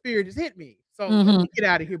spirit has hit me. So let me get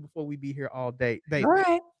out of here before we be here all day, baby. All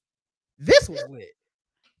right. This was lit.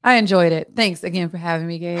 I enjoyed it. Thanks again for having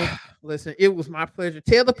me, Gabe. Listen, it was my pleasure.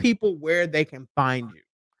 Tell the people where they can find you.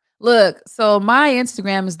 Look, so my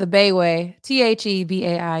Instagram is the Bayway,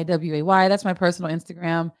 TheBaiWay. That's my personal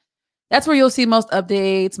Instagram. That's where you'll see most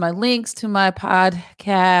updates, my links to my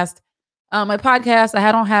podcast. My podcast,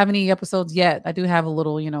 I don't have any episodes yet. I do have a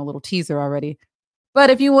little teaser already. But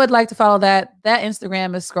if you would like to follow that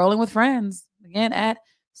Instagram is Scrolling with Friends. Again, at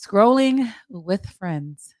Scrolling with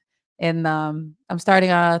Friends. And I'm starting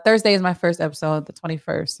Thursday is my first episode, the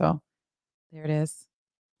 21st. So there it is.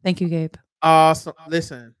 Thank you, Gabe. Awesome.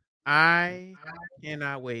 Listen, I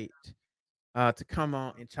cannot wait to come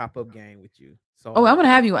on and chop up game with you. So I'm gonna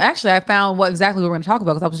have you. Actually, I found what exactly we were gonna talk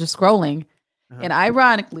about because I was just scrolling. And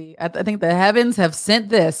ironically, I think the heavens have sent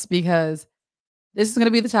this because this is going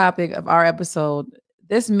to be the topic of our episode.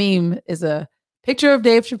 This meme is a picture of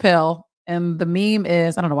Dave Chappelle. And the meme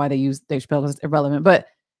is, I don't know why they use Dave Chappelle because it's irrelevant, but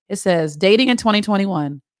it says, dating in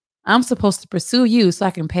 2021. I'm supposed to pursue you so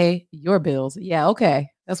I can pay your bills. Yeah, okay.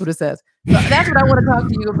 That's what it says. So that's what I want to talk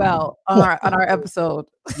to you about on our episode.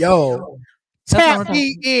 Yo, tap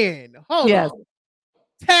me in. Hold on.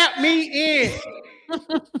 Tap me in.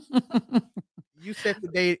 You set the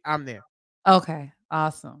date. I'm there. Okay.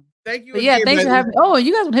 Awesome. Thank you. But yeah, thanks for having me. Oh,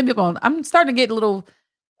 you guys would hit me up on. I'm starting to get a little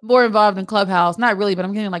more involved in Clubhouse. Not really, but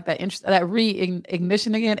I'm getting like that interest, that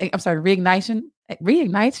reignition again. I'm sorry, reignition.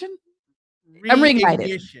 Reignition? I'm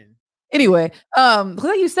reignited. Anyway,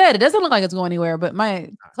 like you said, it doesn't look like it's going anywhere, but my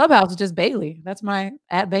Clubhouse is just Bailey. That's my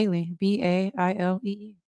at Bailey, Baile.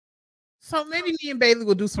 So maybe me and Bailey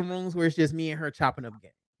will do some rooms where it's just me and her chopping up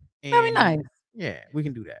game. That'd be nice. Yeah, we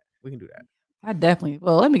can do that. I definitely.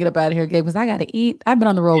 Well, let me get up out of here, Gabe, because I got to eat. I've been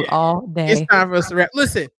on the road all day. It's time for us to wrap.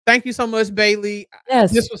 Listen, thank you so much, Bailey.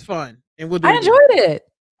 Yes, this was fun, and we'll do. I enjoyed it.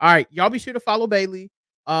 All right, y'all be sure to follow Bailey.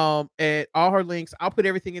 At all her links. I'll put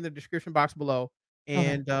everything in the description box below.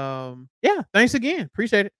 And yeah, thanks again.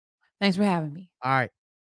 Appreciate it. Thanks for having me. All right.